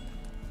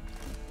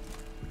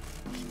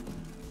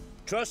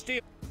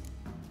 Trusty.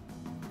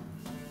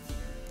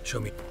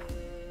 Show me.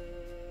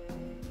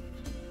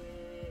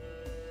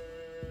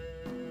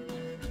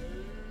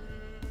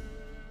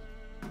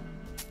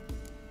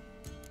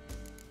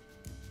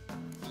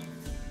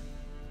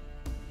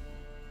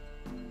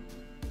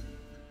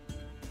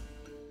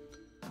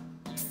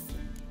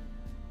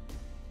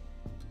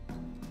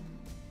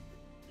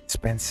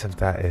 Expensive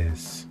that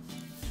is.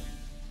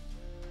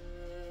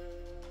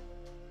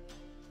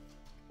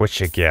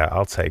 Witcher gear,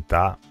 I'll take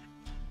that.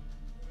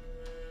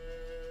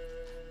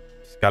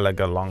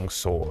 Skellige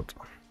longsword.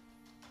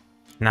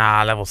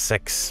 Nah, level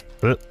 6.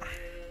 Ugh.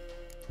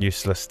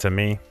 Useless to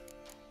me.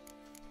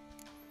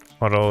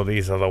 What are all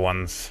these other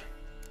ones?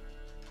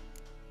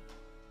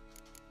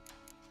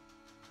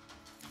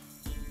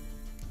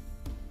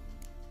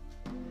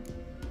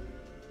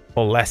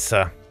 Or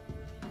lesser.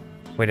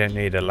 We don't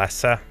need a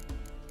lesser.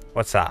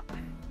 What's that?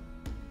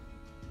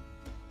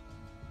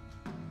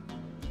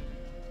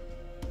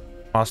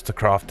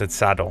 Mastercrafted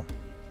saddle.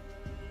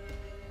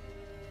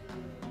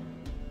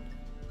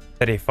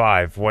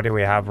 35. What do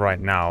we have right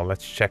now?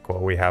 Let's check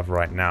what we have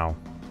right now.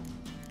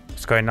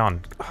 What's going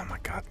on? Oh my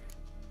god.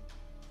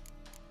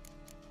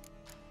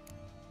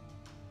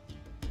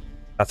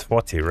 That's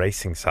 40.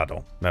 Racing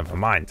saddle. Never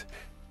mind.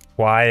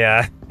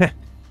 Why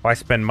why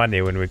spend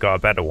money when we got a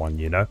better one,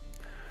 you know?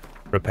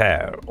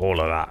 Repair. All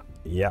of that.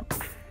 Yep.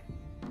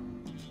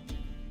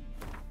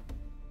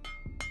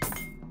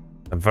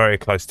 I'm very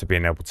close to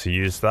being able to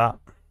use that.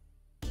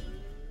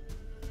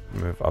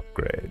 Move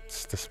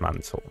upgrades.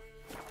 Dismantle.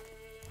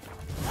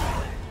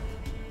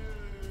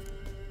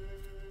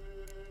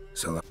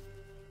 So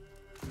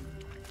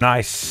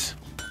nice.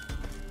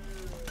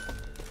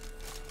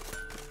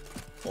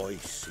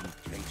 Ice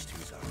encased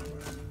his armor,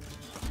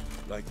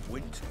 like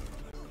winter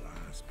on a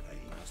glass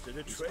pane. To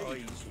the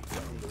trees.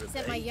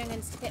 Sent my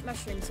young'uns to pick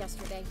mushrooms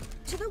yesterday.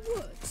 To the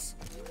woods?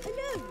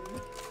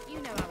 Alone? You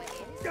know how it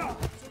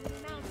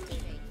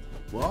is.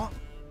 What?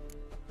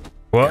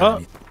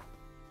 What?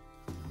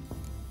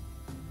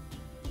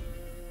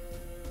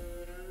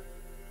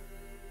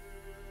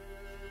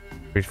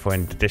 Read for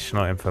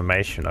additional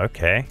information.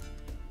 Okay.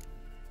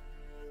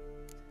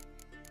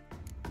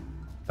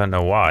 Don't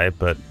know why,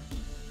 but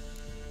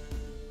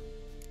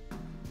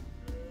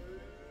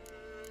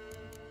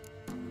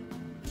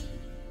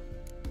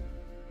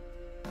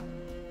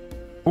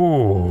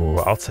ooh,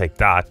 I'll take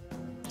that.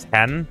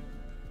 10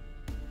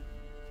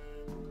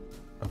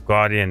 of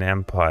Guardian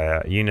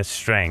Empire. Unit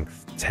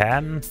strength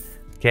 10.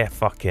 Get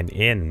fucking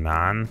in,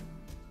 man.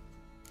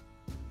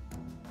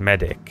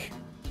 Medic.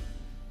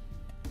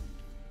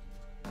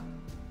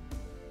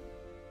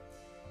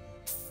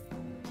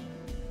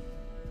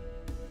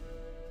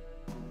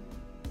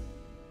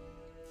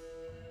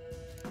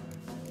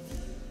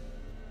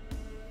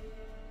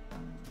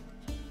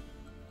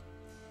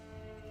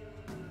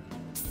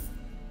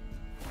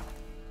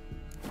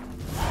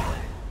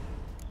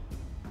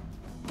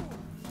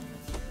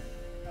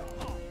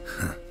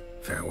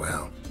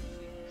 Farewell.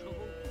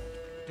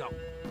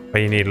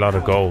 But you need a lot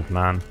of gold,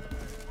 man.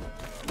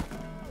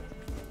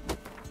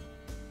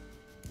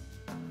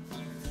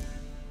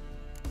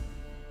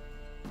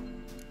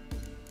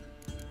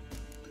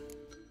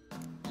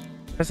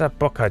 Where's that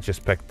book I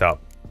just picked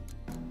up?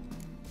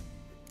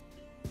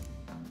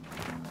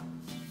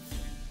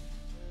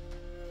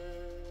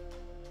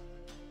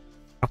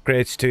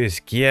 Upgrades to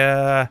his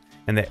gear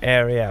in the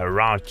area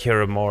around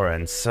Kiramura,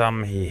 and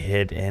some he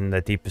hid in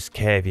the deepest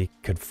cave he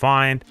could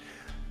find.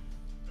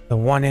 The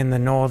one in the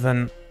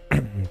northern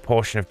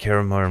portion of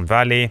Kiramura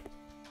Valley,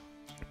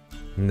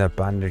 and the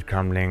abandoned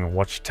crumbling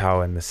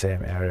watchtower in the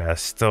same area.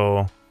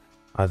 Still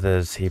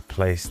others he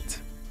placed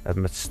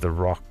amidst the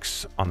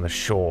rocks on the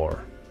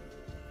shore.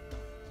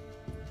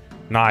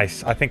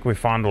 Nice. I think we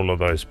found all of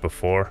those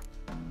before.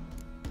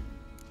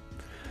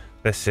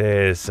 This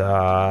is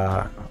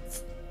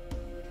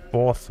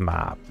fourth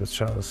map. The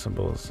shadow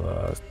symbols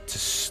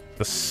just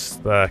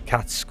the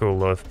cat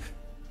school of,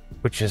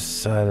 which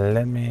is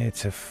limited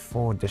to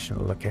 4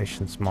 additional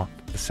locations marked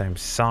with the same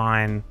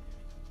sign.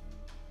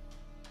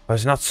 I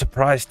was not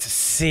surprised to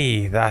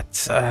see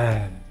that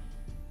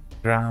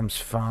grams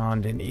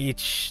found in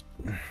each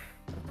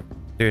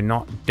do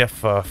not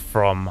differ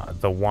from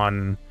the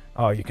one.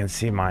 Oh, you can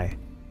see my.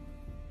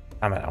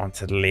 I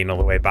wanted to lean all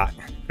the way back.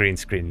 Green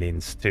screen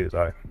leans too,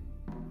 though.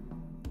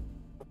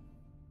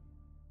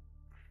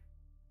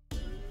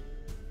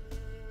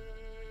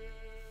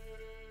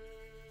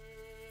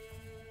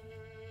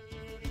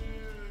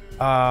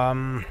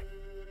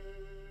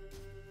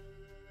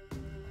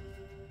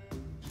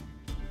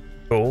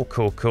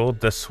 Cool.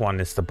 This one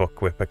is the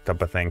book we picked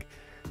up, I think.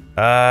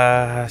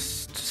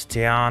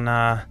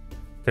 Stiana,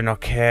 do not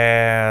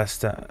care.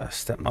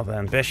 Stepmother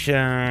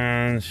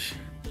ambitions.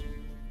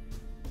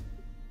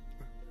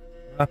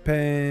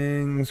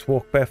 Wrappings.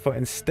 Walk barefoot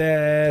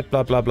instead.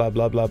 Blah blah blah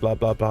blah blah blah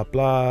blah blah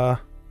blah.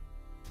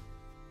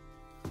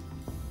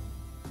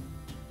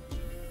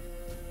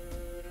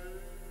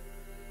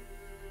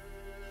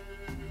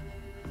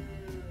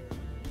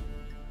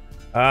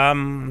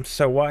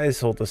 So what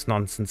is all this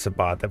nonsense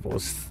about? They've all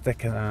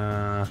sticking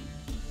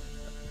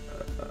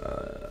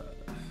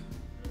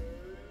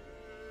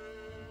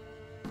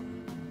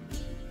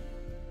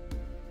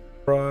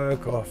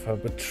broke off her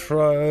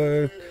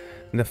betrothed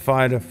and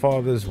defied her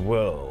father's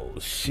will.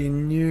 She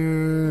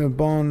knew a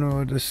bond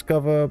or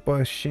discovered,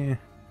 but she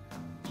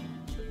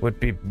would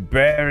be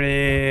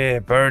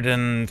burned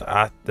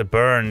at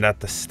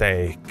the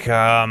stake.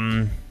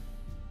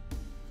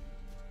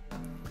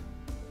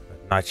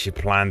 Night she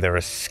planned their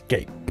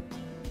escape.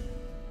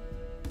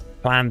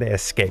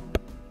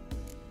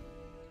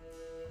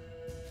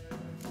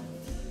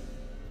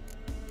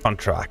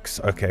 Contracts.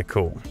 Okay,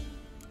 cool.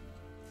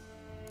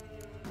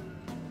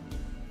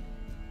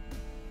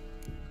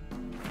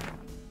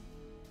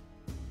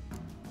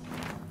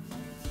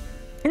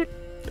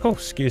 Oh,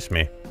 excuse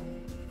me.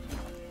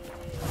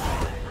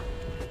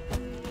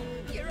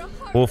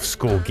 Wolf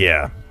school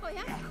gear.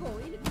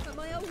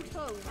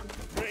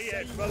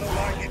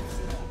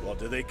 What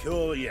do they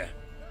call you?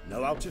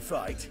 Know how to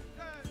fight?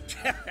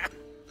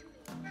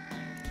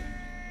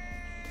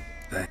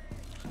 Little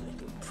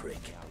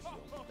prick.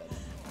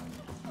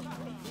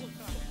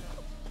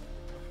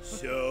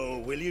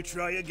 So, will you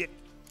try again?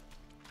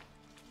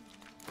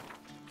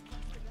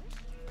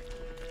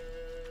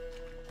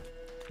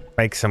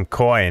 Make some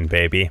coin,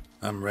 baby.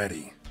 I'm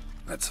ready.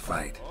 Let's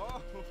fight.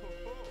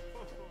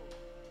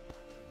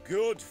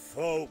 Good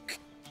folk.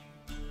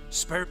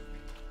 Spare.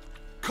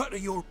 Cut to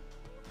your.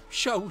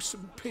 Show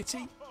some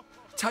pity.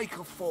 Take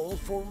a fall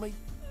for me.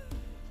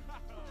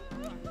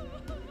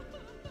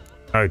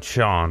 No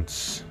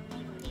chance.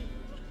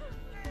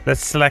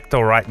 Let's select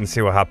all right and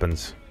see what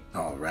happens.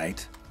 All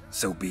right.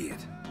 So be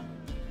it.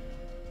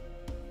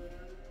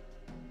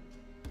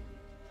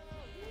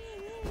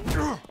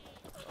 Well,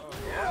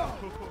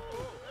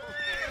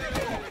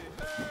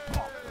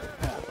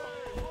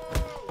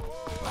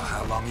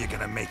 how long you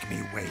gonna make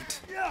me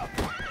wait?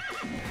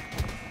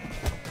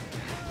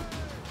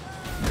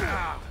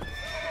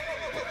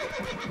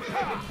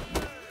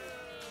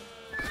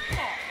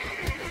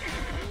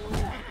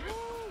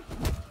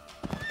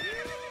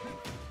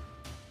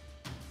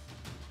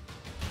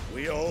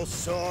 We all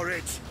saw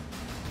it.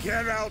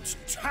 Geralt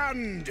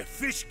tanned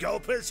Fish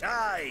Gulper's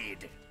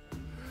hide.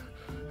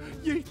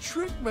 Ye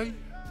tricked me.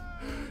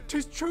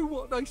 'Tis true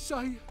what they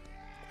say.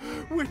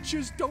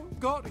 Witches don't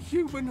got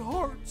human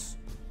hearts.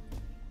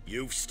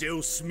 You've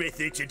still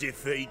Smithy to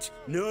defeat.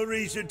 No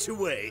reason to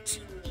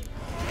wait.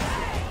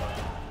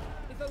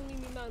 If only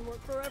me man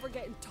weren't forever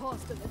getting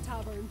tossed at the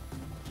tavern.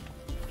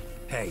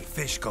 Hey,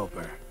 Fish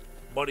Gulper.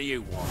 What do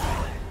you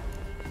want?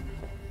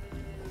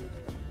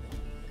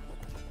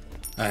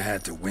 I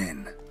had to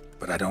win,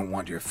 but I don't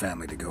want your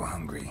family to go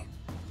hungry.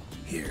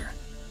 Here,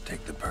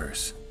 take the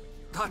purse.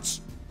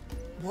 That's...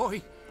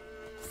 why,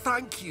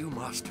 thank you,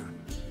 master.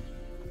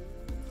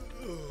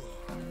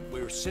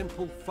 We're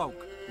simple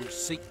folk. We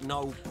seek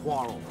no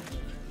quarrel.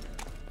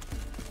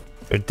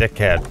 You're a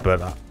dickhead,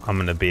 but I'm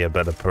gonna be a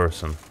better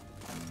person.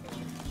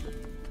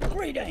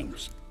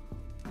 Greetings.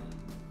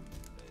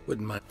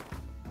 Wouldn't mind.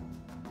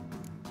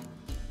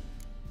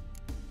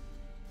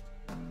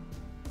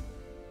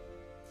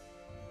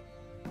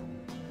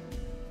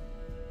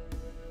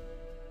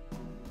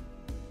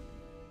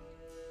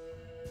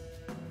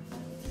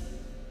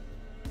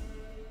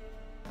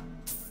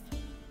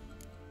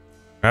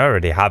 I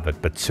already have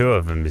it, but 2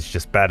 of them is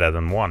just better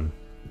than 1.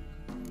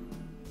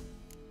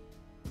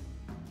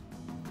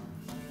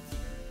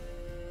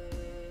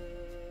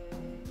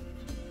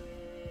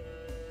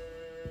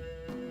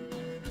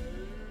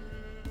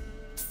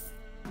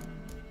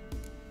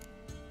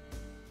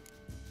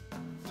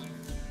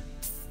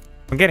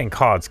 I'm getting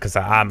cards because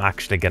I am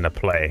actually going to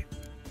play.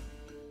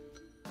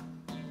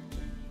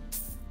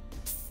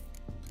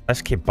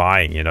 Let's keep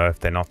buying, you know, if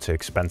they're not too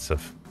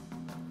expensive.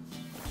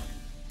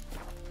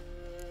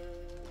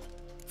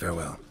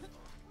 Farewell.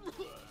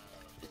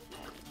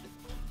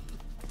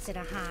 Said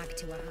a hag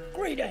to a hag.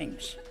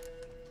 Greetings.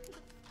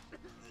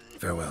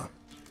 Farewell.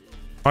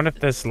 I wonder if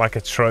there's like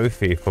a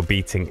trophy for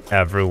beating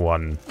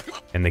everyone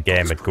in the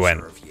game at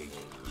GWENT.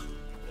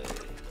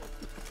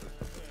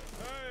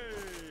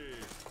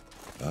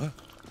 Huh?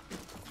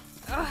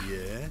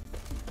 Yeah?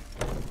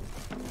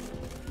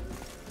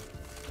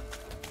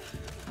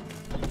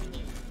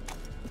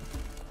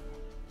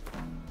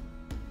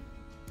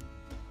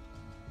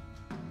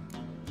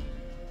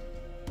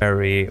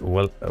 Merry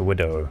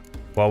widow.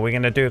 Well, we're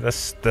gonna do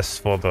this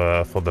for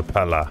the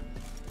Pella.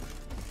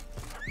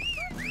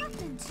 What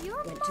happened to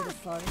your Went to the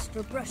forest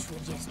for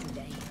brushwood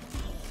yesterday.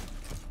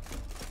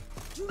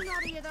 Do you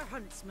not hear the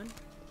huntsman?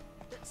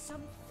 That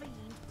some fiend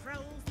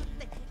prowls the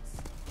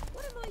thickets.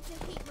 What am I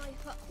to heat my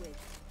hut with?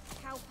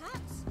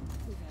 Cowpats?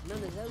 We've had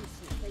none of those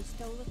since they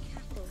stole the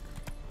cattle.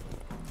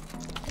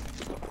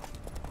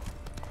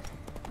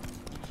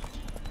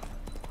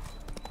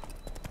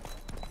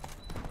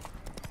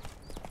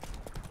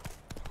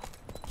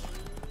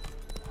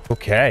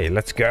 Okay,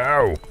 let's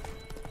go.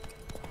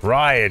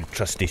 Ride,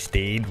 trusty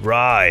steed,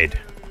 ride.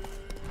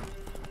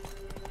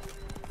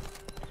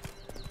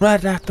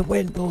 Right at the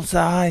wind,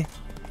 bullseye.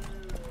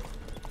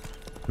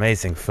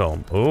 Amazing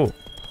film. Ooh.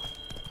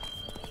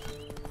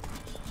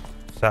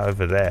 What's that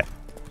over there?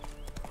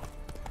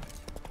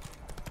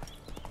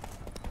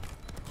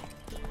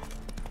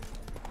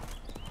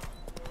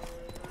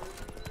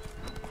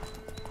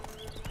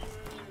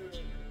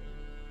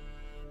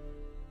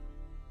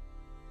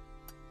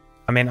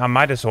 I mean, I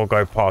might as well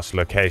go past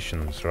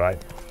locations,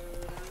 right?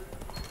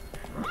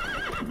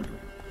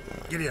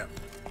 Giddy up.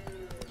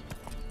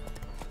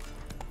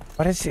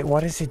 Why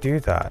does he do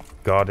that?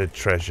 Guarded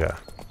treasure.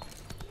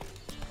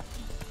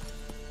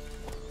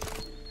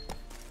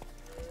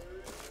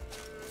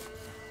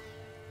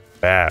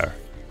 Bear.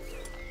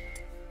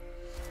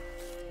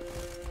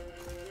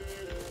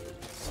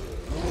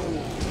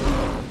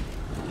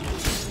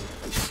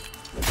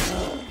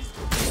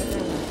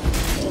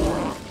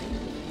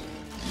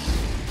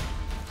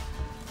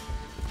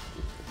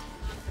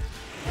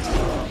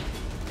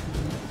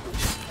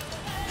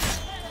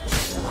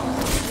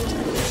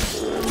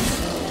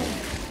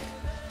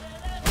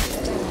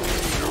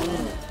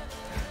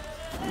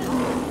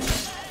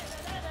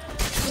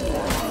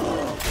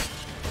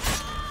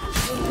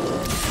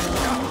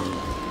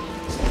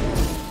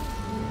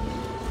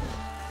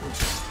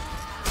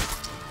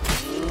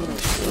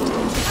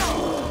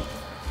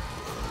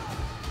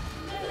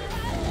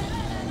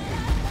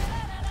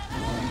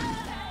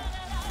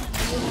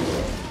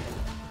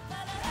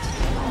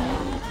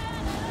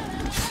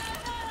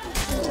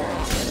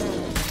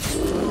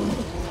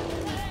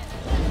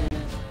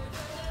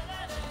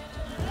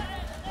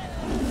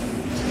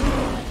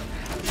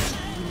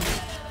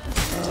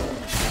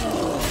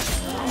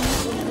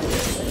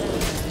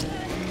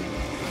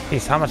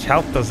 Jeez, how much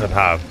health does it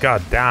have?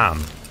 God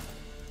damn.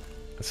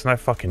 That's no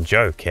fucking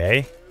joke,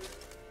 eh?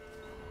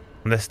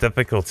 On this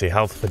difficulty,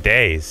 health for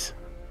days.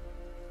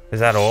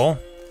 Is that all?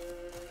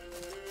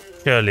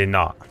 Surely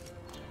not.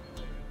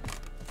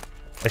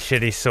 A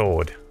shitty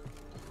sword.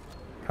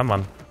 Come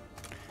on.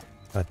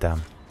 God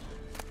damn.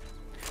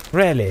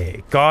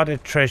 Really?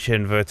 Guarded treasure,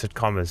 inverted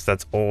commas.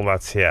 That's all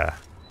that's here.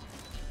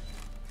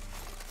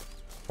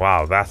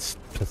 Wow, that's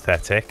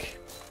pathetic.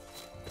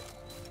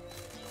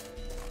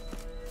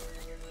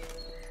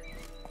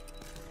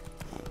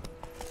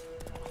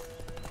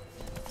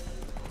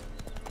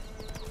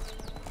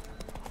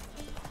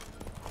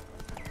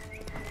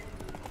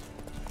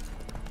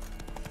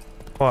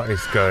 What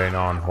is going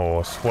on,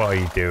 horse? What are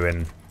you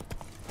doing?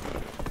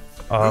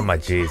 Oh my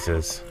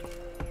Jesus.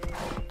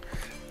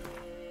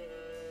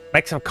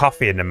 Make some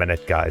coffee in a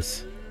minute,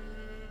 guys.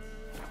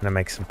 I'm gonna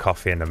make some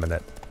coffee in a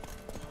minute.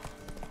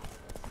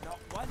 Not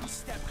one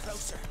step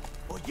closer,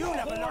 or you'll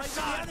have a line to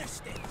the other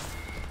sticks.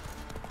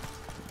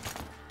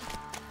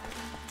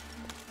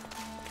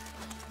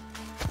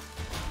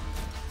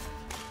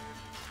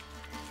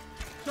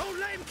 Don't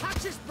let him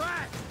catch his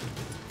breath.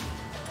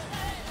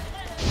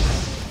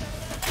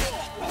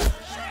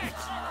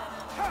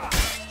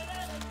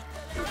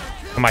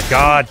 Oh my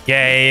God,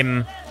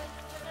 game.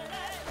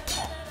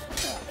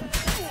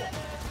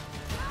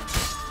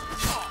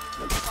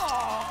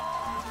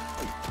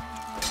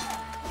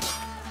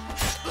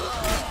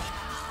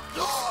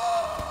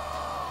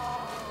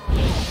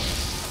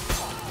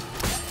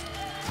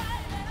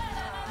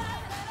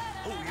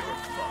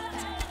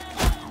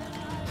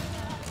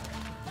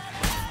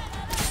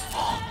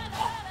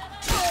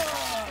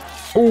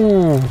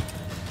 Ooh.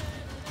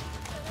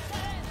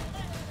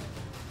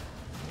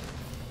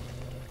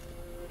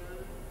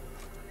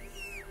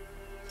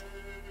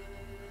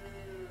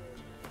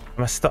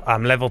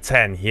 I'm level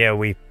 10. Here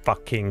we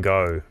fucking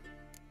go.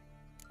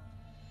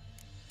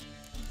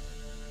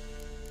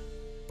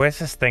 Where's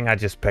this thing I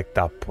just picked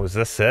up? Was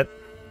this it?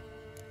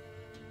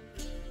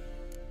 It's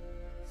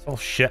all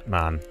shit,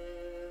 man.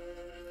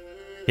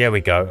 Here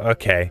we go.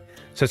 Okay.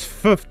 So it's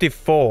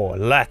 54.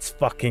 Let's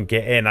fucking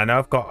get in. I know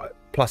I've got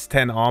plus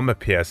 10 armor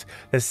pierce.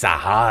 This is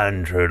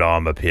 100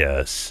 armor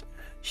pierce.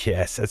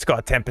 Yes, it's got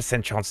a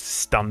 10% chance to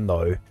stun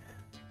though.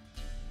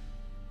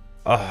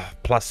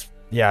 Plus,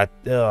 yeah.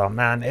 Oh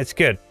man, it's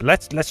good.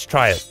 Let's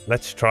try it.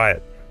 Let's try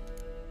it.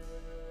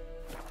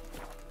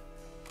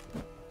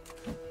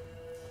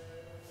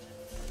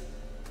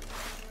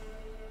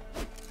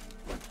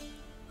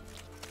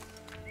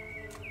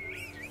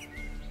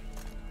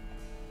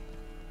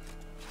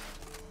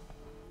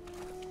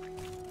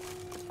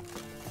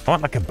 I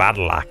want like a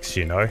battle axe,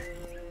 you know?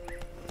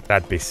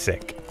 That'd be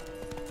sick.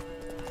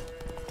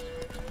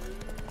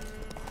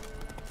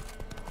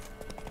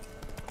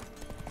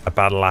 A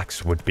battle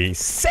axe would be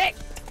sick!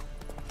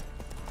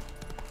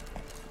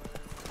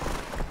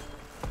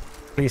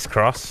 Please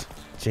cross.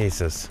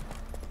 Jesus.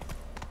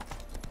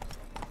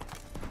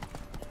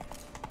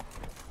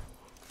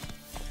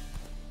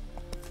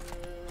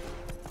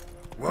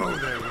 Whoa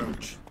there,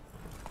 Roach.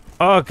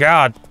 Oh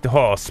God,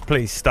 horse,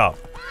 please stop.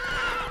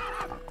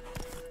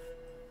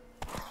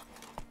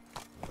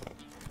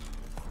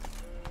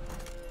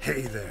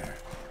 Hey there.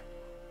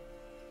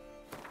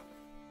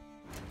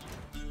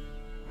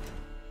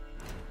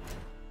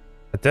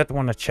 I did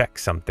want to check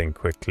something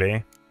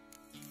quickly.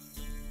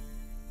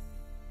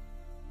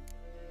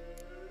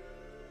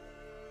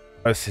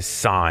 This is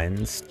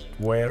signs.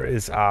 Where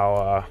is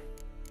our...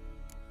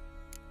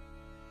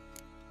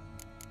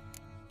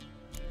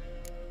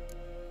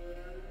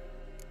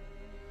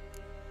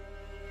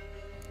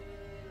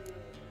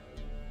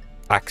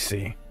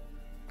 Axie.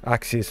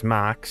 Axie is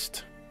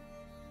maxed.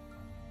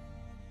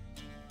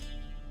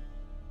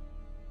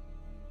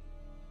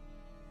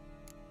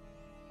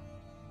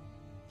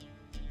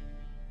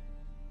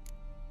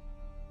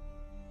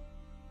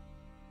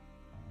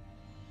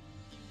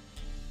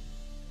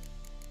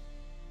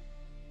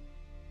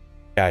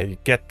 Yeah, you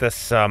get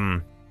this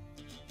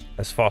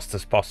as fast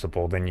as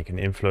possible, then you can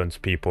influence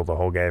people the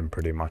whole game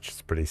pretty much.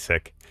 It's pretty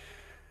sick.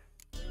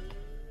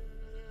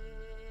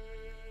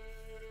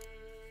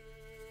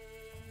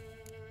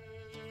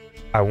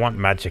 I want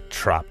magic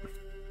trap.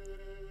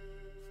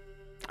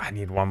 I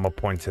need one more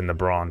point in the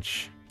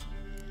branch.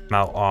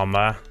 Melt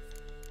armor.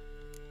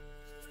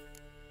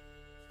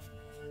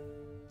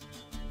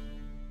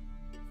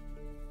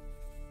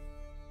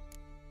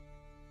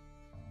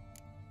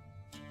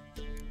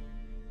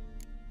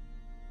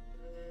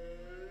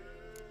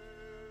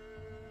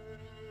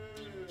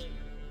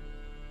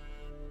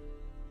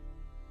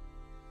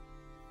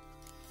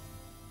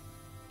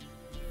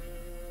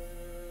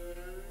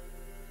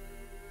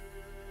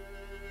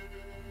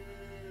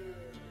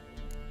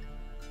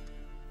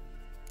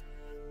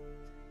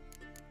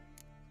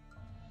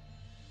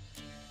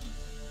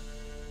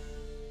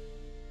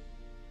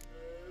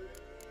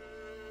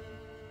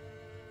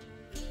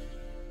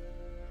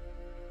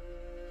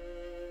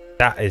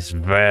 That is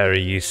very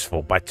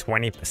useful. By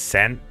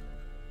 20%.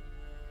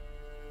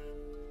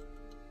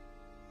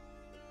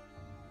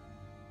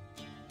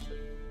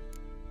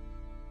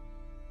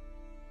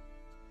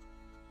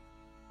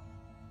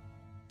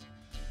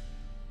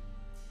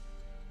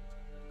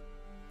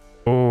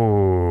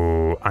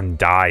 Ooh,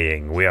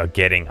 undying. We are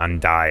getting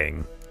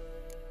undying.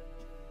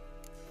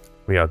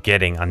 We are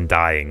getting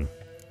undying.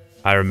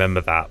 I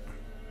remember that.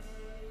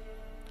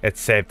 It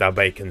saved our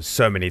bacon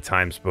so many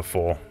times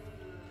before.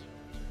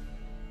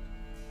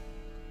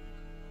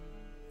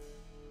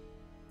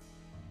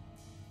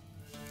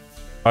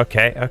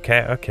 Okay,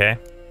 okay, okay.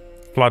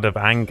 Flood of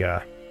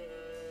anger.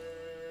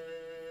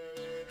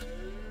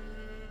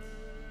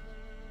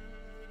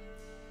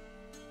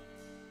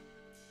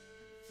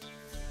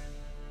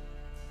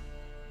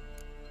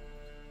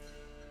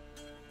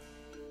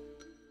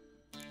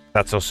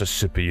 That's also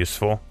super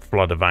useful.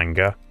 Flood of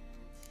anger.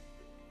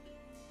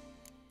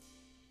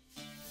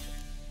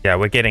 Yeah,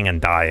 we're getting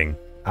undying.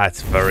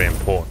 That's very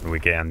important. We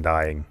get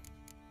undying.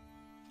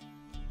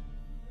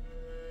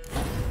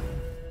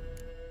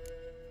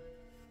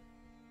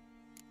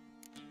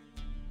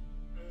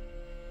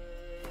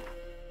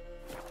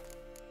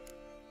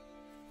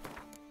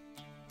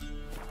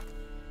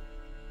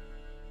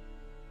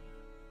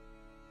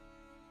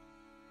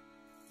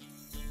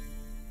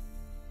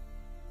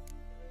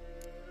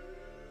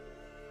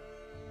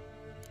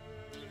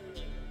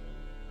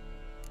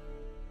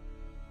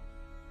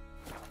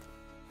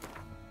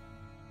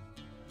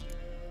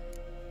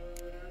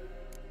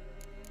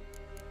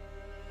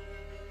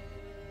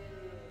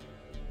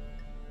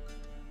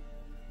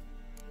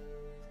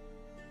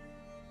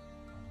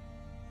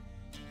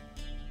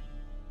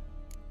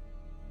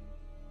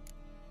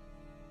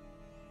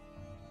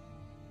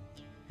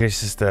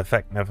 Increases the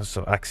effectiveness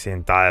of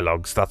Axian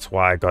dialogues. That's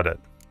why I got it.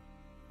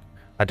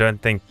 I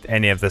don't think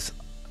any of this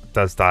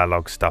does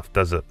dialogue stuff,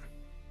 does it?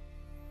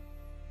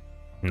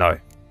 No.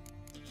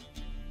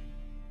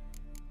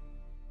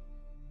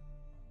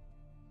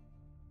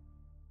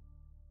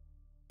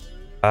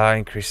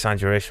 Increase sound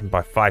duration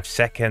by 5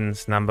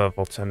 seconds. Number of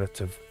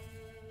alternative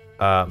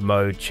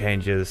mode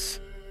changes.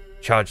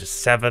 Charges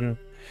 7.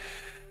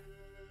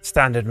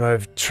 Standard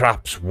mode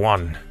traps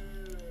 1.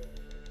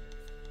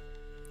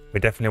 We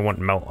definitely want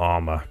melt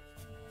armor.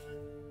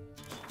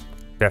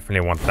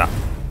 Definitely want that.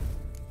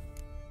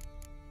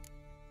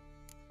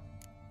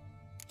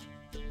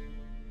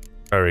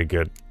 Very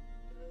good.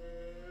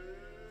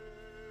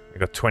 We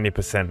got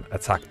 20%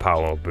 attack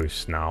power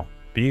boost now.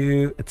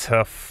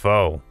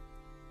 Beautiful.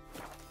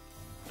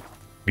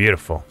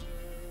 Beautiful.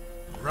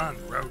 Run,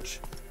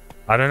 Roach.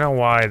 I don't know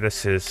why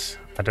this is...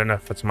 I don't know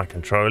if it's my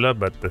controller,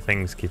 but the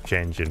things keep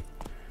changing.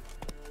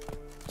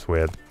 It's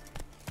weird.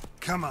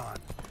 Come on.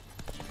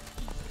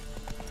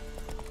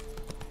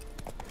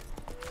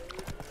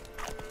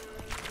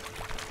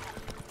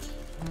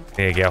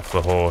 Here, get off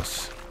the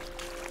horse.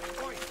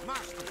 Oi,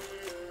 master!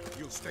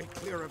 You'll stay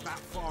clear of that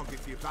fog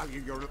if you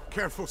value your...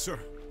 Careful, sir.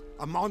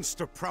 A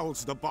monster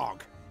prowls the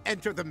bog.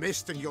 Enter the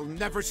mist and you'll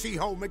never see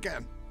home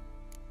again.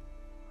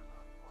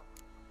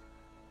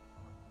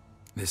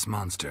 This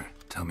monster,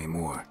 tell me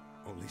more.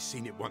 Only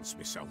seen it once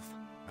myself,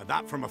 and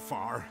that from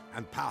afar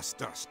and past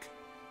dusk.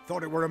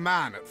 Thought it were a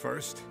man at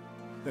first.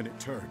 Then it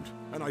turned,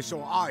 and I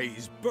saw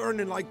eyes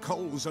burning like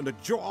coals and a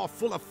jaw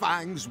full of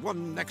fangs,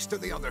 one next to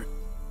the other.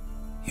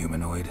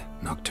 Humanoid?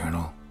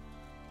 Nocturnal?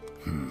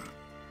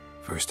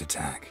 First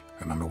attack.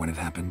 Remember when it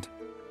happened?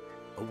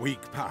 A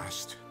week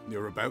passed,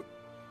 near about.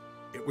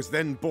 It was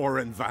then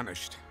Boren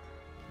vanished.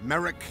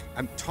 Merrick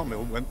and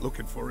Tomil went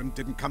looking for him,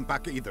 didn't come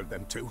back either,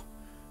 them two.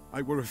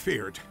 I were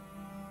afeard.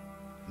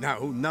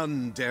 Now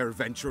none dare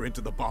venture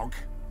into the bog.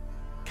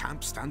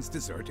 Camp stands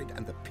deserted,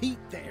 and the peat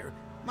there,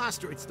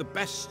 master, it's the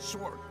best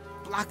sort.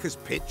 Black as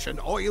pitch and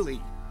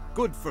oily.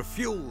 Good for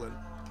fuel and...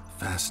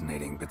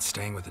 Fascinating, but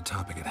staying with the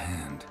topic at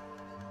hand.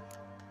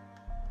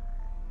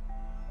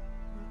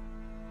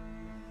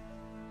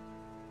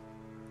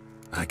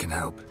 I can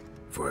help.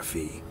 For a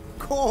fee.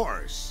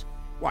 Course!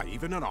 Why,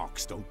 even an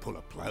ox don't pull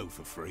a plough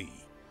for free.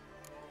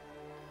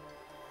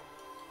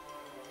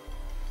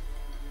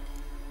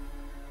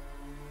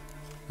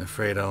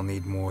 Afraid I'll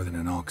need more than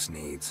an ox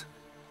needs.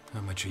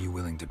 How much are you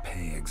willing to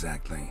pay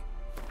exactly?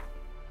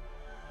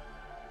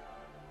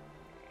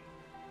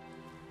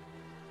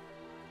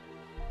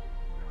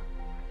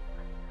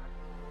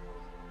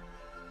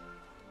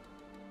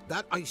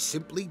 That I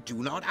simply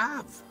do not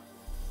have.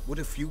 Would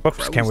a few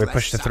Whoops, can we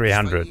push to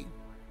 300?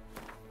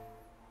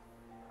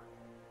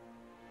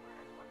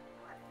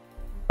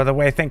 By the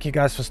way, thank you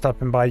guys for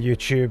stopping by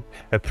YouTube.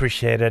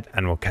 Appreciate it,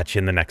 and we'll catch you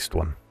in the next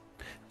one.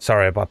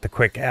 Sorry about the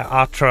quick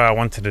outro. I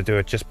wanted to do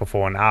it just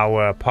before an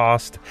hour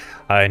passed.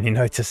 And you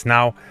notice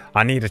now,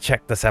 I need to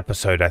check this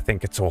episode. I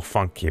think it's all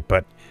funky.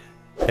 But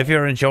if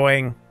you're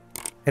enjoying,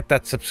 hit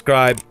that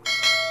subscribe.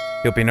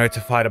 You'll be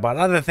notified about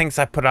other things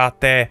I put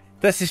out there.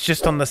 This is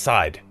just on the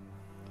side.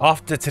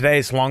 After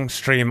today's long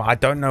stream, I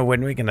don't know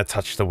when we're going to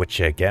touch The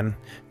Witcher again.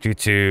 Due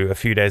to a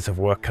few days of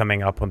work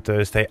coming up on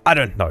Thursday. I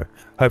don't know.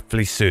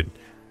 Hopefully soon.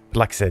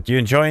 Like I said, you're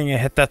enjoying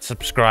it, hit that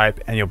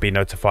subscribe and you'll be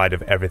notified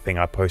of everything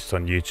I post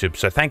on YouTube.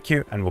 So thank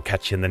you, and we'll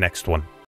catch you in the next one.